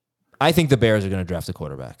Bears are going to draft a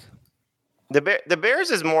quarterback. The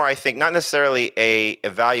Bears is more, I think, not necessarily a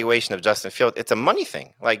evaluation of Justin Fields. It's a money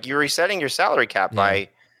thing. Like you're resetting your salary cap by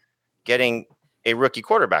getting a rookie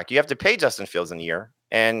quarterback. You have to pay Justin Fields in a year.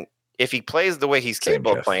 And if he plays the way he's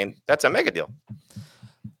capable of playing, that's a mega deal.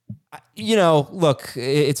 Look,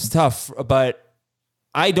 it's tough, but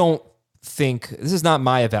I don't think this is not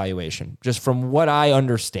my evaluation. Just from what I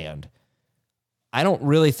understand, I don't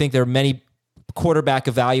really think there are many quarterback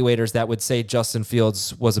evaluators that would say Justin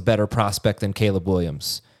Fields was a better prospect than Caleb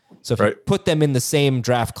Williams. So if you put them in the same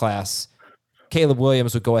draft class, Caleb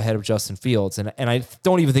Williams would go ahead of Justin Fields. And I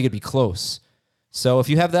don't even think it'd be close. So if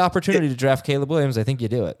you have the opportunity to draft Caleb Williams, I think you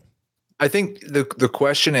do it. I think the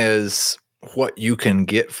question is what you can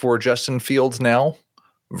get for Justin Fields now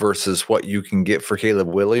versus what you can get for Caleb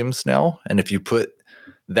Williams now. And if you put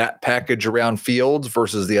that package around Fields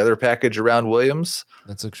versus the other package around Williams,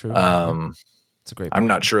 that's true. It's a great point. I'm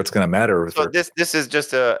not sure it's going to matter. So this is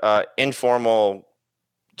just a informal,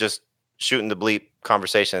 just shooting the bleep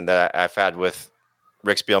conversation that I've had with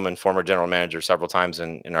Rick Spielman, former general manager, several times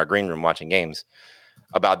in our green room watching games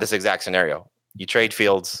about this exact scenario. you trade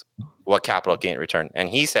Fields, what capital gain return? And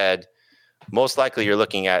he said, most likely you're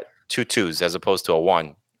looking at 2 2s as opposed to a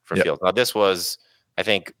 1 for Fields. Now, this was, I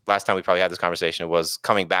think, last time we probably had this conversation, it was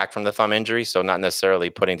coming back from the thumb injury, so not necessarily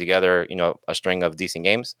putting together, a string of decent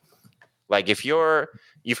games. Like if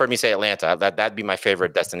you've heard me say Atlanta, that'd be my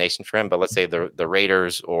favorite destination for him. But let's say the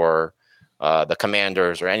Raiders or the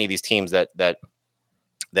Commanders or any of these teams that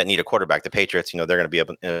need a quarterback, the Patriots, they're going to be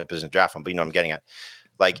in a position to draft him. But you know what I'm getting at.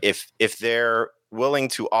 Like if they're willing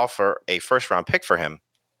to offer a first round pick for him,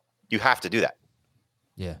 you have to do that.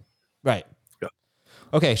 Yeah. Right. Yeah.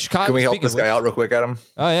 Okay. Chicago. Can we help this guy out real quick, Adam?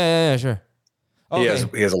 Oh yeah, sure. Okay.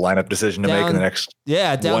 He has a lineup decision to make in the next.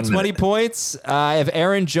 Yeah, down 20 points. I have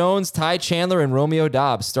Aaron Jones, Ty Chandler, and Romeo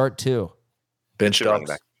Dobbs. Start 2. Bench Dobbs.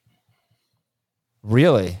 Back.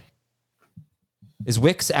 Really? Is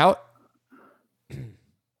Wicks out?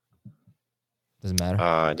 Doesn't matter.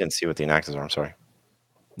 I didn't see what the inactives are. I'm sorry.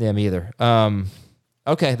 Yeah, me either.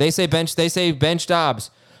 Okay, they say bench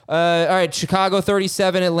Dobbs. All right, Chicago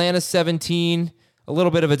 37, Atlanta 17. A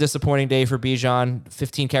little bit of a disappointing day for Bijan.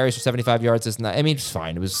 15 carries for 75 yards. It's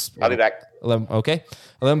fine. It was. I'll be back. 11. Okay,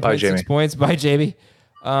 11.6 points. Bye, Jamie.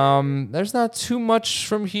 There's not too much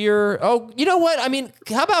from here. Oh, you know what?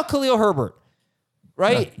 How about Khalil Herbert?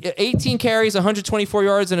 Right? Yeah. 18 carries, 124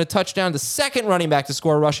 yards, and a touchdown. The second running back to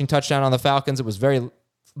score a rushing touchdown on the Falcons. It was very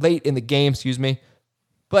late in the game,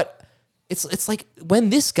 But it's like when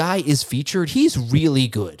this guy is featured, he's really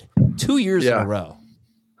good. 2 years in a row.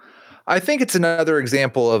 I think it's another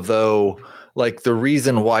example of, though, like the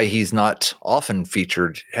reason why he's not often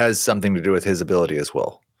featured has something to do with his ability as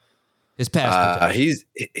well. His pass.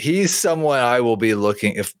 He's someone I will be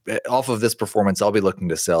looking, if off of this performance, I'll be looking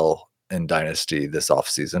to sell in Dynasty this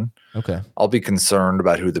offseason. Okay. I'll be concerned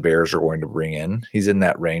about who the Bears are going to bring in. He's in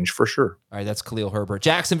that range for sure. All right, that's Khalil Herbert.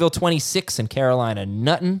 Jacksonville 26 and Carolina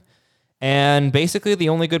nothing. And basically the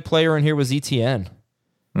only good player in here was ETN.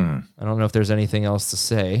 I don't know if there's anything else to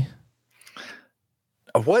say.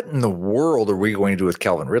 What in the world are we going to do with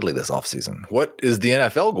Calvin Ridley this offseason? What is the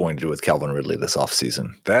NFL going to do with Calvin Ridley this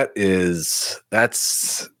offseason? That's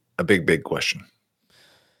a big, big question.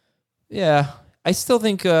 Yeah. I still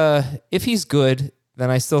think if he's good, then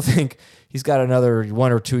I still think he's got another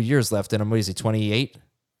 1 or 2 years left in him. What is he, 28?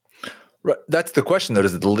 Right. That's the question, though.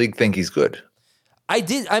 Does the league think he's good? I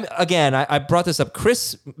brought this up.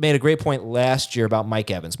 Chris made a great point last year about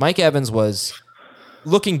Mike Evans. Mike Evans was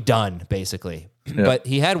looking done, basically. Yeah. But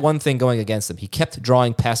he had one thing going against him. He kept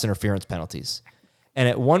drawing pass interference penalties. And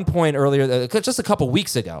at one point earlier, just a couple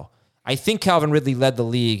weeks ago, I think Calvin Ridley led the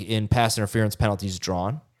league in pass interference penalties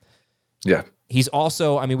drawn. Yeah. He's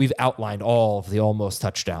also, we've outlined all of the almost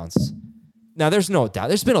touchdowns. Now, there's no doubt.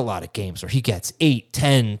 There's been a lot of games where he gets 8,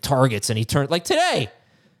 10 targets and he turned, like today,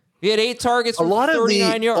 he had 8 targets for 39 yards. A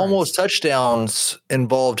lot of the almost touchdowns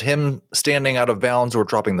involved him standing out of bounds or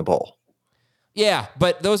dropping the ball. Yeah,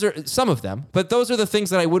 but those are some of them. But those are the things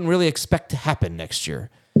that I wouldn't really expect to happen next year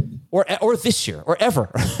or this year or ever.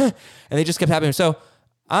 And they just kept happening. So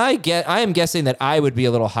I am guessing that I would be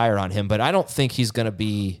a little higher on him, but I don't think he's going to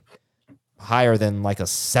be higher than like a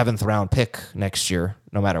 7th round pick next year,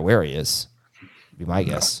 no matter where he is. Would be my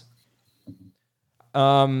guess.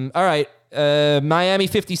 All right. Miami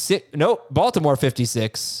 56. Nope. Baltimore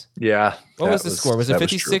 56. Yeah. What was the score? Was it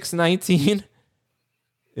 56-19?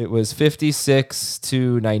 It was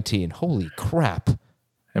 56-19. Holy crap.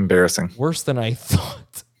 Embarrassing. Worse than I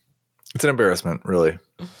thought. It's an embarrassment, really.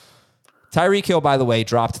 Tyreek Hill, by the way,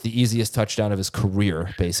 dropped the easiest touchdown of his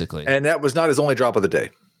career, basically. And that was not his only drop of the day.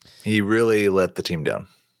 He really let the team down.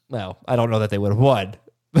 Well, I don't know that they would have won.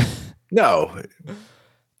 No.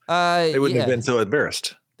 They wouldn't have been so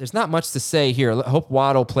embarrassed. There's not much to say here. I hope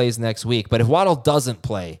Waddle plays next week. But if Waddle doesn't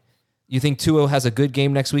play, you think Tua has a good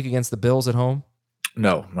game next week against the Bills at home?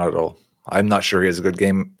 No, not at all. I'm not sure he has a good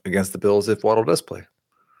game against the Bills if Waddle does play.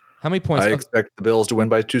 How many points? I expect the Bills to win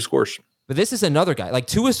by 2 scores. But this is another guy. Like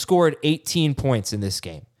Tua scored 18 points in this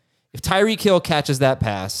game. If Tyreek Hill catches that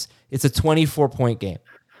pass, it's a 24-point game.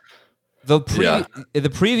 The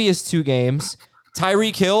previous 2 games,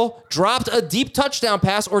 Tyreek Hill dropped a deep touchdown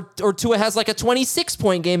pass, or Tua has like a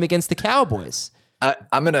 26-point game against the Cowboys.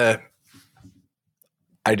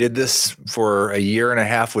 I did this for a year and a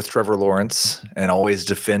half with Trevor Lawrence and always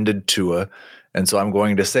defended Tua. And so I'm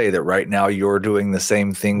going to say that right now you're doing the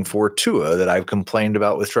same thing for Tua that I've complained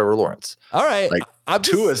about with Trevor Lawrence. All right. Like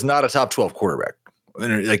Tua is not a top 12 quarterback.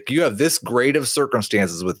 Like you have this great of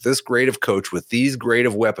circumstances with this great of coach with these great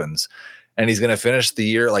of weapons, and he's going to finish the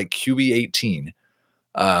year like QB 18.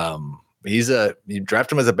 You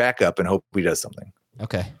draft him as a backup and hope he does something.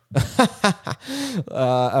 Okay.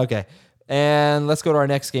 Okay. And let's go to our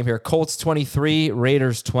next game here. Colts 23,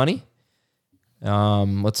 Raiders 20.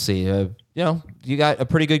 Let's see. You got a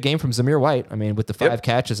pretty good game from Zamir White. I mean, with the 5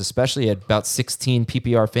 catches, especially, he had about 16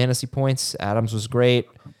 PPR fantasy points. Adams was great.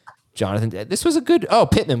 Jonathan, this was a good. Oh,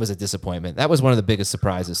 Pittman was a disappointment. That was one of the biggest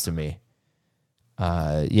surprises to me.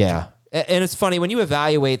 Yeah, and it's funny when you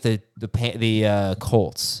evaluate the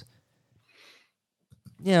Colts.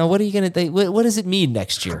 What are you gonna? What does it mean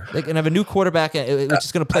next year? They're gonna have a new quarterback, which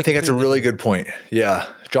is gonna play. I think that's a really good point. Yeah,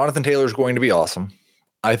 Jonathan Taylor is going to be awesome.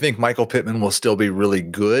 I think Michael Pittman will still be really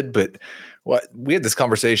good, but we had this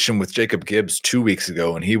conversation with Jacob Gibbs 2 weeks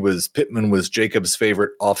ago, and Pittman was Jacob's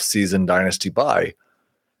favorite offseason dynasty buy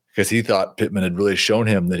because he thought Pittman had really shown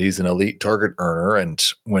him that he's an elite target earner, and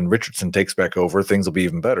when Richardson takes back over, things will be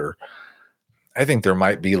even better. I think there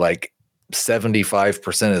might be like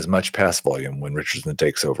 75% as much pass volume when Richardson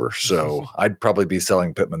takes over, so I'd probably be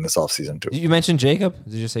selling Pittman this offseason too. You mentioned Jacob.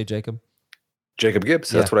 Did you say Jacob? Jacob Gibbs.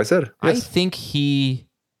 That's what I said. Yes.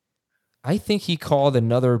 I think he called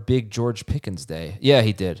another big George Pickens day. Yeah,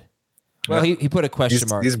 he did. Well, he put a question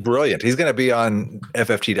mark. He's brilliant. He's going to be on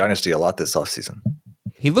FFT Dynasty a lot this offseason.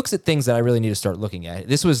 He looks at things that I really need to start looking at.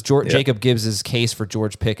 This was Jacob Gibbs' case for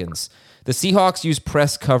George Pickens. The Seahawks use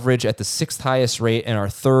press coverage at the 6th highest rate and are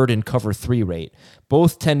 3rd in cover 3 rate.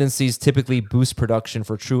 Both tendencies typically boost production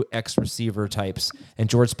for true X receiver types, and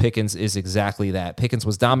George Pickens is exactly that. Pickens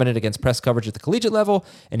was dominant against press coverage at the collegiate level,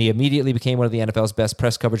 and he immediately became one of the NFL's best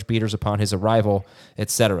press coverage beaters upon his arrival,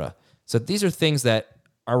 etc. So these are things that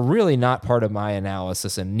are really not part of my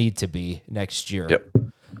analysis and need to be next year. Yep.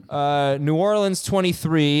 New Orleans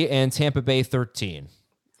 23 and Tampa Bay 13.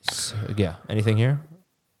 So, anything here?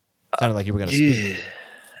 Sounded like you were going to speak.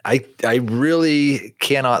 I really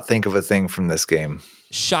cannot think of a thing from this game.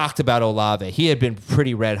 Shocked about Olave. He had been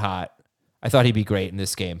pretty red hot. I thought he'd be great in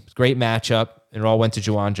this game. Great matchup, and it all went to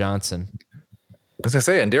Juwan Johnson. I was going to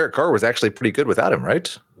say, and Derek Carr was actually pretty good without him,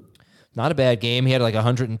 right? Not a bad game. He had like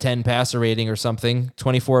 110 passer rating or something.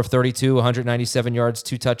 24 of 32, 197 yards,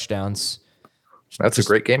 2 touchdowns. That's a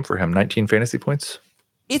great game for him. 19 fantasy points.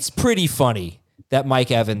 It's pretty funny that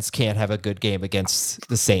Mike Evans can't have a good game against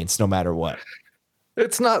the Saints no matter what.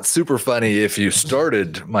 It's not super funny if you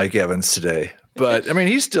started Mike Evans today, but I mean,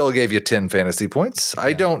 he still gave you 10 fantasy points.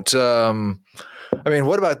 Yeah. What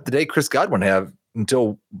about the day Chris Godwin had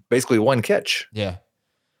until basically 1 catch? Yeah.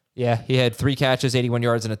 Yeah, he had 3 catches, 81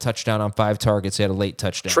 yards, and a touchdown on 5 targets. He had a late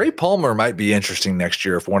touchdown. Trey Palmer might be interesting next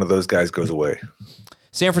year if one of those guys goes away.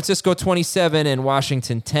 San Francisco 27 and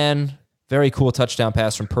Washington 10. Very cool touchdown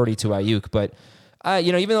pass from Purdy to Ayuk. But,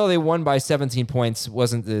 even though they won by 17 points,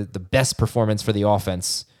 wasn't the best performance for the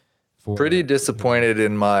offense. Pretty disappointed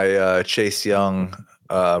in my Chase Young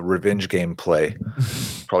revenge game play.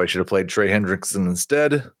 Probably should have played Trey Hendrickson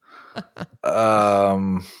instead.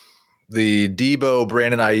 The Debo,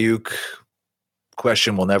 Brandon Ayuk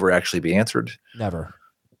question will never actually be answered. Never.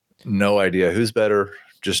 No idea who's better.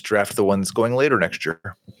 Just draft the ones going later next year.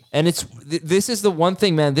 And this is the one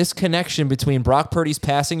thing, man, this connection between Brock Purdy's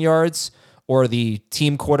passing yards or the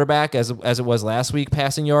team quarterback, as it was last week,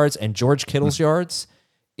 passing yards, and George Kittle's yards,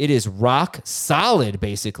 it is rock solid,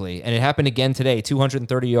 basically. And it happened again today.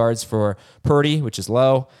 230 yards for Purdy, which is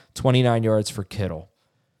low, 29 yards for Kittle.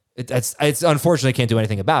 It's unfortunately I can't do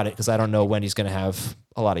anything about it because I don't know when he's going to have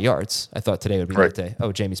a lot of yards. I thought today would be that day.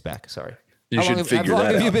 Oh, Jamie's back. Sorry. You should figure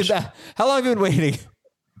that out. How long have you been waiting?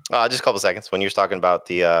 Just a couple seconds. When you're talking about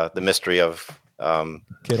the mystery of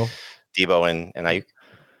Kittle, Debo, and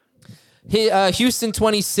Ayuk. Houston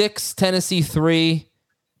 26, Tennessee 3.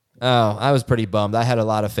 Oh, I was pretty bummed. I had a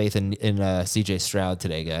lot of faith in CJ Stroud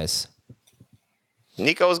today, guys.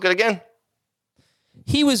 Nico was good again.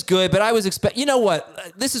 He was good, but I was you know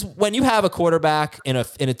what? This is when you have a quarterback in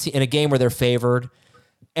a game where they're favored,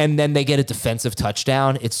 and then they get a defensive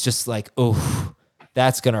touchdown. It's just like, oh,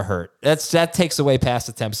 that's gonna hurt. That takes away pass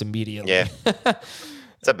attempts immediately. Yeah,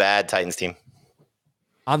 it's a bad Titans team.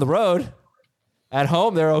 On the road, at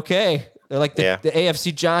home they're okay. They're like the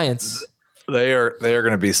AFC Giants. They are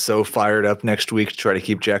going to be so fired up next week to try to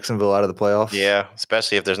keep Jacksonville out of the playoffs. Yeah,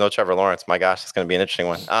 especially if there's no Trevor Lawrence. My gosh, it's going to be an interesting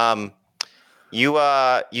one.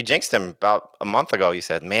 You jinxed him about a month ago. You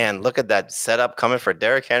said, "Man, look at that setup coming for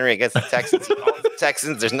Derrick Henry against the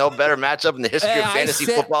Texans." There's no better matchup in the history of fantasy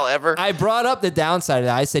football ever. I brought up the downside of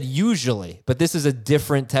that. I said usually, but this is a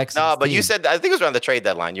different Texans. No, but team. You said I think it was around the trade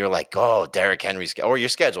deadline. You were like, "Oh, Derrick Henry's or your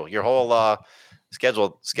schedule, your whole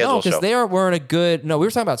schedule." No, because they weren't a good. No, we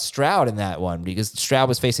were talking about Stroud in that one because Stroud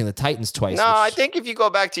was facing the Titans twice. No, I think if you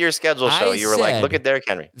go back to your schedule show, you were like, "Look at Derrick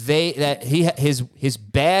Henry." His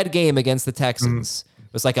bad game against the Texans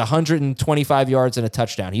It was like 125 yards and a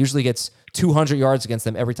touchdown. He usually gets 200 yards against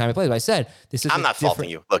them every time he plays. But I said, this is I'm not faulting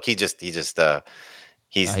you. Look, he's terrible.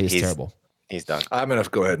 He's done. I'm going to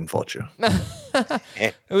go ahead and fault you.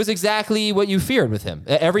 It was exactly what you feared with him.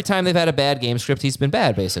 Every time they've had a bad game script, he's been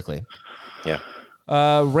bad, basically. Yeah.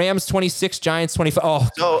 Rams 26, Giants 25. Oh,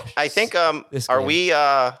 so gosh. I think are we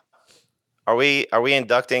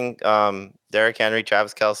inducting Derrick Henry,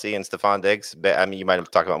 Travis Kelce, and Stephon Diggs? I mean, you might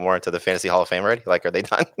have talked about more into the Fantasy Hall of Fame already. Like, are they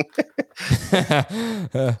done?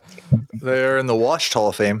 They're in the Washed Hall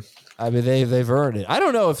of Fame. I mean, they've earned it. I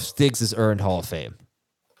don't know if Diggs has earned Hall of Fame.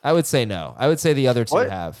 I would say no. I would say the other two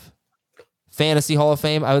have. Fantasy Hall of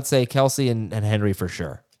Fame, I would say Kelce and Henry for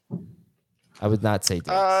sure. I would not say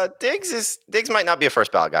Diggs. Diggs might not be a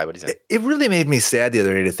first ballot guy, but he's in. It really made me sad the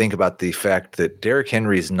other day to think about the fact that Derrick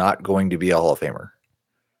Henry is not going to be a Hall of Famer.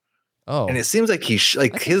 Oh, and it seems like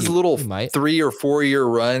his little 3 or 4 year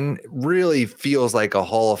run really feels like a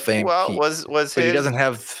Hall of Fame. Well, he doesn't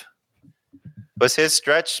have. Was his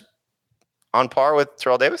stretch on par with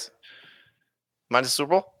Terrell Davis? Minus the Super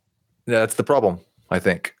Bowl? Yeah, that's the problem, I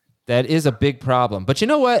think. That is a big problem. But you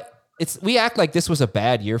know what? We act like this was a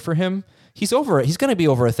bad year for him. He's going to be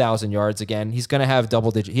over 1,000 yards again. He's going to have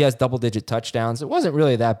he has double-digit touchdowns. It wasn't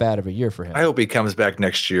really that bad of a year for him. I hope he comes back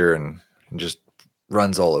next year and just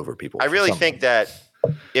runs all over people. I really think that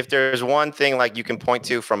if there's one thing like you can point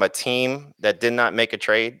to from a team that did not make a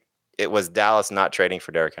trade, it was Dallas not trading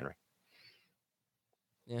for Derrick Henry.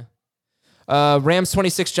 Yeah. Rams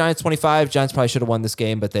 26, Giants 25. Giants probably should have won this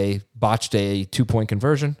game, but they botched a 2-point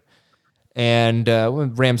conversion. And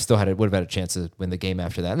Rams still would have had a chance to win the game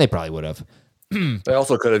after that, and they probably would have. They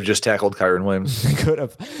also could have just tackled Kyren Williams. They could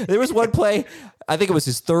have. There was one play, I think it was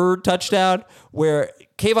his third touchdown, where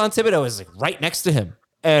Kayvon Thibodeau was like right next to him.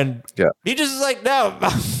 And he just is like, no,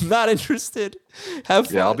 I'm not interested. Have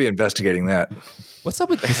fun. Yeah, I'll be investigating that. What's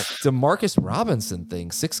up with this Demarcus Robinson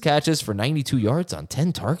thing? 6 catches for 92 yards on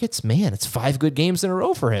 10 targets? Man, it's 5 good games in a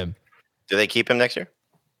row for him. Do they keep him next year?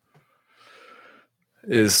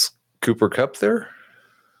 Is Cooper Kupp there?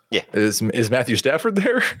 Yeah. Is Matthew Stafford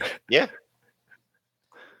there? Yeah.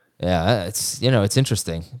 Yeah, it's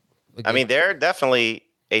interesting. I mean, they're definitely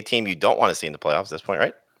a team you don't want to see in the playoffs at this point,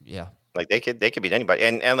 right? Yeah. Like they could beat anybody.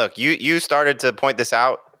 And look, you started to point this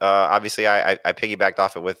out. Obviously, I piggybacked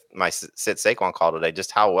off it with my Sit Saquon call today,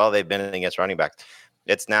 just how well they've been against running backs.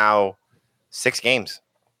 It's now 6 games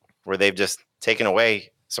where they've just taken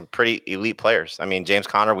away some pretty elite players. I mean, James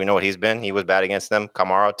Conner, we know what he's been. He was bad against them.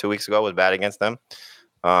 Kamara 2 weeks ago was bad against them.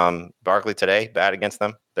 Barkley today, bad against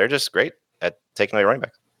them. They're just great at taking away running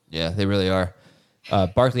backs. Yeah, they really are.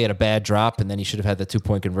 Barkley had a bad drop, and then he should have had the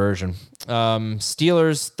 2-point conversion.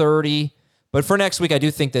 Steelers 30. But for next week, I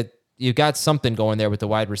do think that you've got something going there with the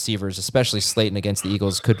wide receivers, especially Slayton against the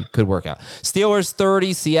Eagles could work out. Steelers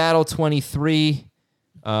 30, Seattle 23.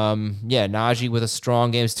 Najee with a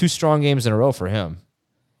strong game. It's 2 strong games in a row for him.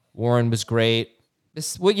 Warren was great.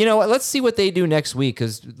 Let's see what they do next week,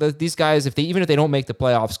 because these guys, even if they don't make the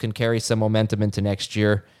playoffs, can carry some momentum into next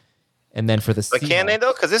year. And then for the But can they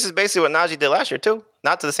though? Because this is basically what Najee did last year too.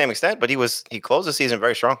 Not to the same extent, but he closed the season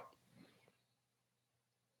very strong.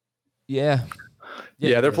 Yeah.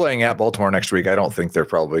 Yeah, they're playing at Baltimore next week. I don't think they're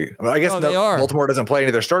probably. I guess they are. Baltimore doesn't play any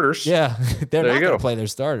of their starters. Yeah, they're not going to play their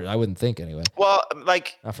starters. I wouldn't think anyway. Well,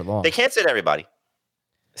 like not for long. They can't sit everybody,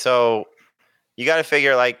 so you got to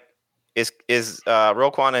figure like is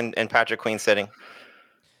Roquan and Patrick Queen sitting?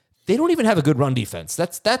 They don't even have a good run defense.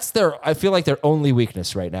 That's their. I feel like their only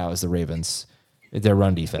weakness right now is the Ravens, their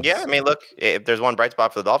run defense. Yeah, I mean, look, if there's one bright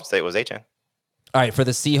spot for the Dolphins, it was Achane. All right, for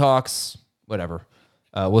the Seahawks, whatever.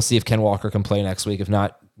 We'll see if Ken Walker can play next week. If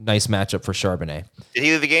not, nice matchup for Charbonnet. Did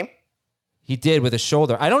he leave the game? He did with his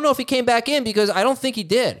shoulder. I don't know if he came back in because I don't think he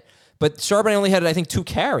did. But Charbonnet only had, I think, 2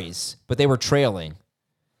 carries, but they were trailing.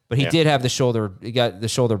 But he did have the shoulder. The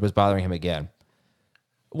shoulder was bothering him again.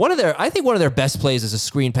 I think one of their best plays is a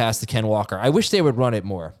screen pass to Ken Walker. I wish they would run it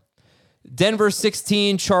more. Denver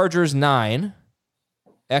 16, Chargers 9.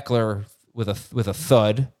 Eckler with a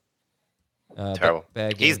thud. Terrible.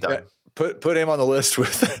 He's done. Put him on the list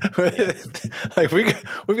with like we've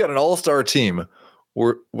got an all-star team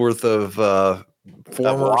worth of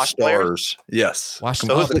former stars. Yes.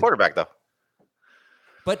 So who's the quarterback though?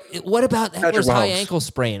 But what about Eckler's high ankle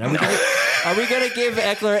sprain? Are we going to give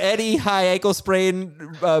Eckler any high ankle sprain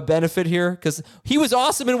benefit here? Because he was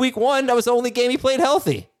awesome in week 1. That was the only game he played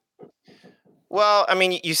healthy. Well, I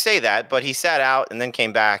mean, you say that, but he sat out and then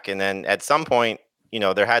came back. And then at some point,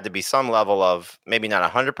 there had to be some level of maybe not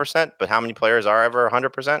 100%, but how many players are ever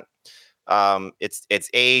 100%? It's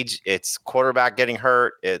age, it's quarterback getting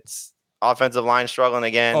hurt, it's offensive line struggling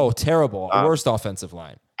again. Oh, terrible. Worst offensive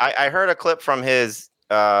line. I heard a clip from his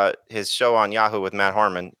show on Yahoo with Matt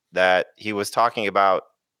Harmon that he was talking about.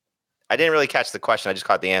 I didn't really catch the question. I just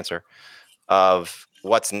caught the answer of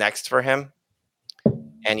what's next for him.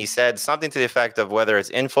 And he said something to the effect of whether it's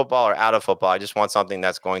in football or out of football, I just want something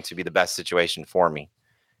that's going to be the best situation for me.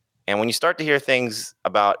 And when you start to hear things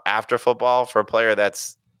about after football for a player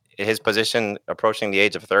that's in his position approaching the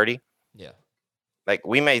age of 30, yeah, like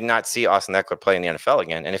we may not see Austin Ekeler play in the NFL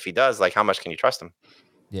again. And if he does, like how much can you trust him?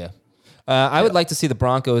 Yeah. I would like to see the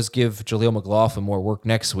Broncos give Jaleel McLaughlin more work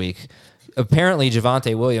next week. Apparently,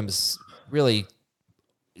 Javonte Williams really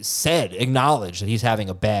acknowledged that he's having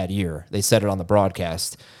a bad year. They said it on the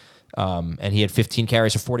broadcast. And he had 15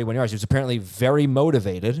 carries for 41 yards. He was apparently very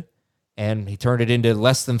motivated, and he turned it into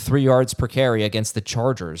less than 3 yards per carry against the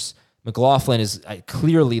Chargers. McLaughlin is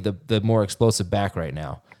clearly the more explosive back right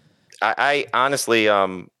now. I honestly,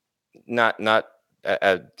 not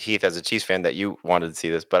Heath, as a Chiefs fan, that you wanted to see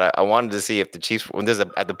this, but I wanted to see if the Chiefs, when this is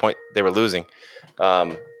at the point they were losing,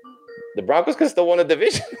 the Broncos could still win a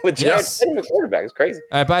division with Jarrett Stidham at quarterback. It's crazy.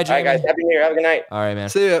 All right, bye, Jamie. All right, guys. Happy New Year. Have a good night. All right, man.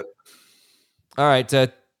 See ya. All right,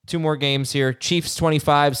 2 more games here. Chiefs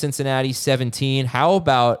 25, Cincinnati 17. How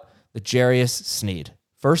about the Jarius Sneed?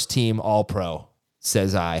 First team All-Pro,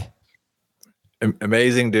 says I.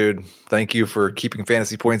 Amazing, dude. Thank you for keeping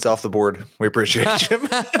fantasy points off the board. We appreciate you.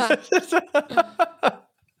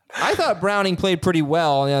 I thought Browning played pretty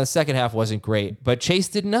well. The second half wasn't great, but Chase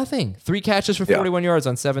did nothing. 3 catches for 41 yards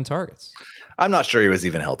on 7 targets. I'm not sure he was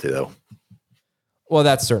even healthy, though. Well,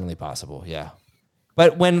 that's certainly possible, yeah.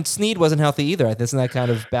 But when Sneed wasn't healthy either, isn't that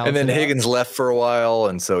kind of balanced? And then Higgins left for a while,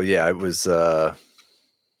 and so, yeah, it was the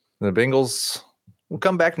Bengals will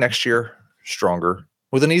come back next year stronger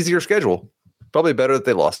with an easier schedule. Probably better that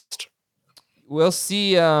they lost. We'll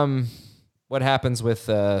see what happens with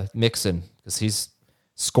Mixon, because he's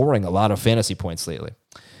scoring a lot of fantasy points lately.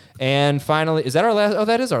 And finally, is that our last? Oh,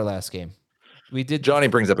 that is our last game. We did. Johnny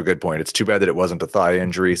brings up a good point. It's too bad that it wasn't a thigh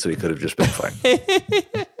injury, so he could have just been fine.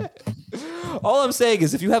 All I'm saying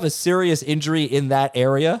is, if you have a serious injury in that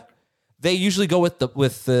area, they usually go with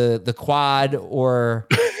the quad or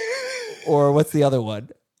what's the other one?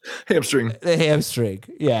 Hamstring. The hamstring.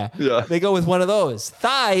 Yeah. They go with one of those.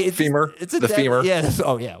 Thigh. Femur. It's a femur. Yeah.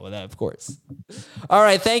 Oh, yeah. Well, that, of course. All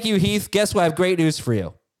right. Thank you, Heath. Guess what? I have great news for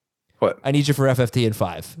you. What? I need you for FFT in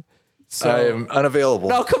 5. So, I am unavailable.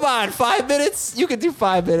 No, come on. 5 minutes? You can do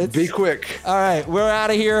 5 minutes. Be quick. All right. We're out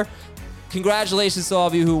of here. Congratulations to all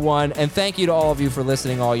of you who won, and thank you to all of you for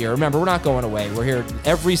listening all year. Remember, we're not going away. We're here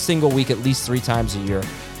every single week, at least 3 times a year.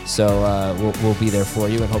 So we'll be there for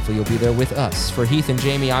you, and hopefully you'll be there with us. For Heath and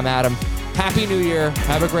Jamie, I'm Adam. Happy New Year.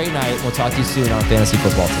 Have a great night. We'll talk to you soon on Fantasy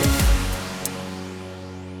Football Today.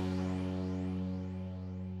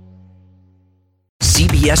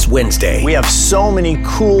 CBS Wednesday. We have so many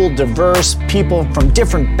cool, diverse people from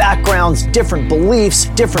different backgrounds, different beliefs,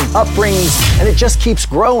 different upbringings, and it just keeps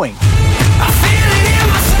growing.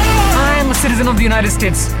 I'm a citizen of the United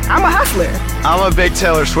States. I'm a hustler. I'm a big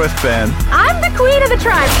Taylor Swift fan. I'm the queen of the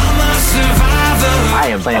tribe. I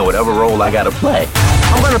am playing whatever role I gotta play.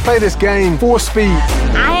 I'm gonna play this game full speed.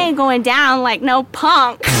 I ain't going down like no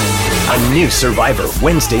punk. A new Survivor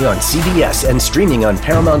Wednesday on CBS and streaming on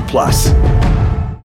Paramount Plus.